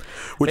do.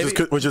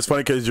 Which is funny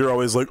because you're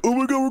always like, oh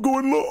my god, we're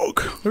going long.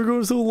 We're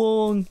going so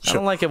long. I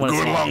don't like it when it's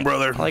Going long,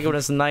 brother. I like it when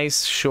it's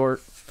nice,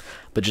 short,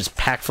 but just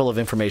packed full of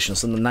information.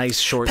 So nice,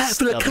 short, Packed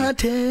full of stubby.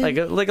 content.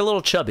 like a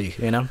little chubby,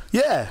 you know.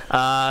 Yeah.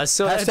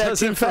 So that Hashtag does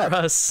Team it for Fat.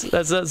 us.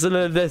 That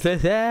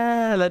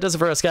does it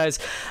for us, guys.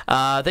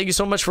 Thank you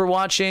so much for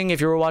watching.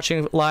 If you were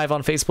watching live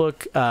on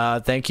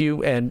Facebook, thank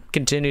you, and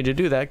continue to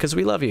do that because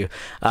we love you.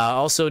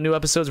 Also, new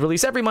episodes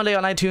released every Monday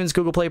on iTunes,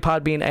 Google Play,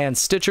 Podbean, and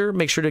Stitcher.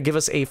 Make sure to give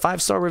us a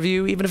 5-star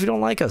review, even if you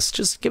don't like us.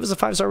 Just give us a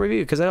 5-star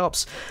review because it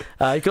helps.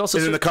 You can also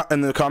And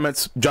in the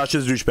comments, Josh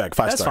is a douchebag.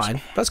 5 That's stars.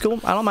 fine. That's cool.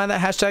 I don't mind that.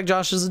 Hashtag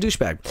Josh is a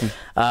douchebag.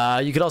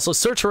 You could also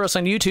search for us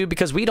on YouTube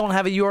because we don't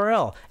have a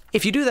URL.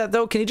 If you do that,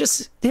 though, can you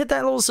just hit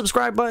that little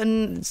subscribe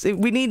button?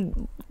 We need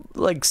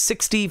like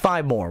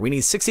 65 more. We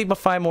need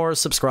 65 more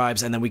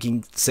subscribes, and then we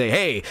can say,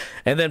 hey,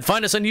 and then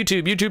find us on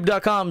YouTube,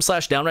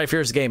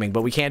 youtube.com/downrightfiercegaming.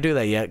 But we can't do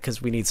that yet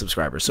because we need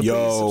subscribers. So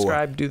please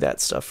subscribe, do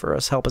that stuff for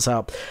us, help us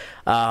out.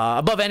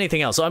 Above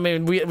anything else. So, I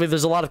mean,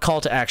 there's a lot of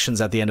call to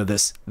actions at the end of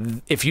this.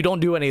 If you don't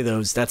do any of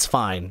those, that's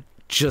fine.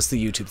 Just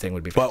the YouTube thing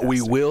would be fantastic. But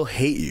we will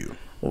hate you.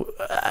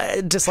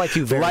 I dislike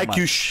you very much. Like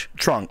you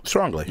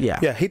strongly. Yeah.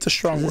 Yeah, hate's a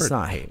strong word. It's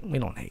not hate. We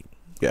don't hate.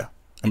 Yeah.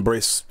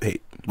 Embrace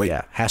hate. Wait.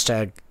 Yeah.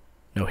 Hashtag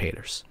no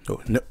haters.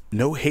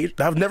 No hate.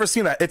 I've never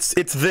seen that. It's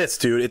this,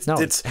 dude. It's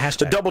hashtag.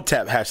 the double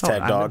tap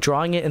hashtag, dog. I'm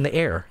drawing it in the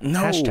air. No.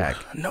 Hashtag.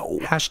 No.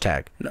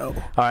 Hashtag. No. All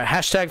right.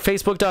 Hashtag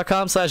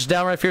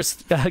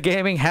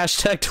Facebook.com/downrightfiercegaming.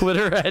 Hashtag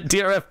Twitter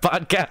 @DRF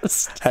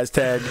Podcast.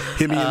 Hashtag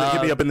hit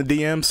me up in the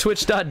DMs.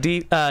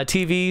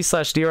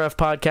 Twitch.tv/DRF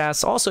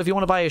Podcast. Also, if you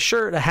want to buy a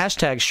shirt, a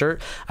hashtag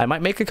shirt, I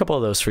might make a couple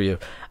of those for you.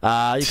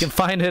 You can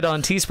find it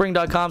on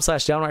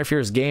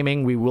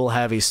teespring.com/downrightfiercegaming. We will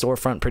have a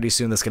storefront pretty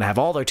soon that's going to have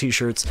all their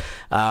t-shirts.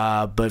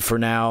 But for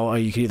now,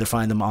 you can either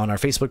find them on our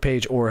Facebook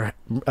page or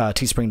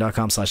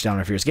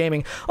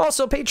teespring.com/downrightfiercegaming.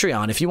 Also,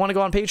 Patreon. If you want to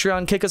go on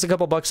Patreon, kick us a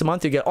couple bucks a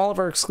month. You get all of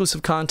our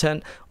exclusive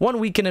content 1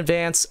 week in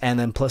advance, and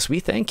then plus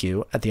we thank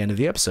you at the end of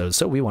the episode.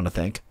 So we want to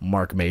thank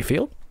Mark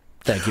Mayfield.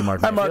 Thank you,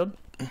 Mark Mayfield.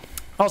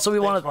 Also, we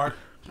want to.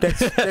 Thanks,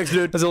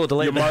 dude. There's a little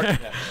delay. Mark.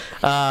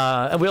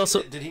 And we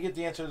also did he get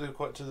the answer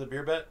to the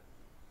beer bet?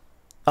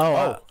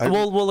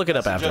 We'll look it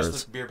up Just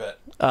afterwards. the beer bet.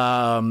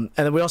 And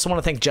then we also want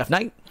to thank Jeff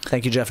Knight.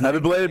 Thank you, Jeff Knight.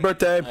 Happy belated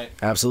birthday.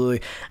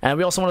 Absolutely. And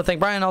we also want to thank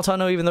Brian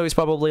Altano, even though he's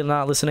probably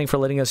not listening, for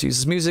letting us use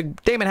his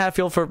music. Damon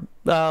Hatfield for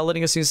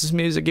letting us use his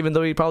music, even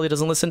though he probably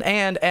doesn't listen.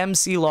 And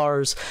MC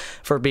Lars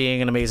for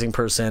being an amazing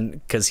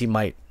person, because he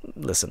might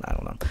listen. I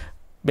don't know.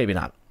 Maybe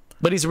not.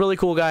 But he's a really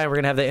cool guy, and we're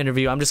going to have that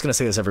interview. I'm just going to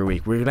say this every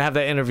week. We're going to have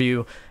that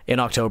interview in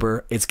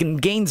October. It's in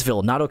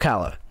Gainesville, not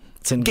Ocala.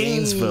 It's in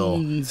Gainesville.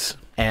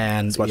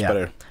 And it's much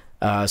better.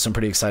 So I'm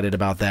pretty excited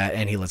about that,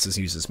 and he lets us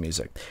use his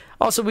music.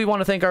 Also, we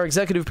want to thank our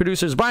executive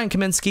producers, Brian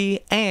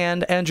Kaminsky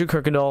and Andrew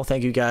Kirkendall.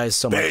 Thank you guys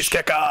so much. Base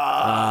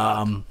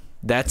kicker!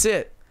 That's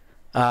it.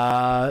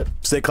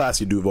 Stay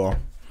classy, Duval.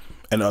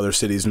 And other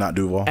cities, not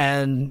Duval.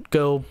 And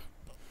go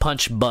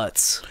punch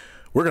butts.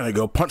 We're going to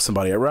go punch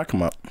somebody at Rack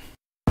 'em Up.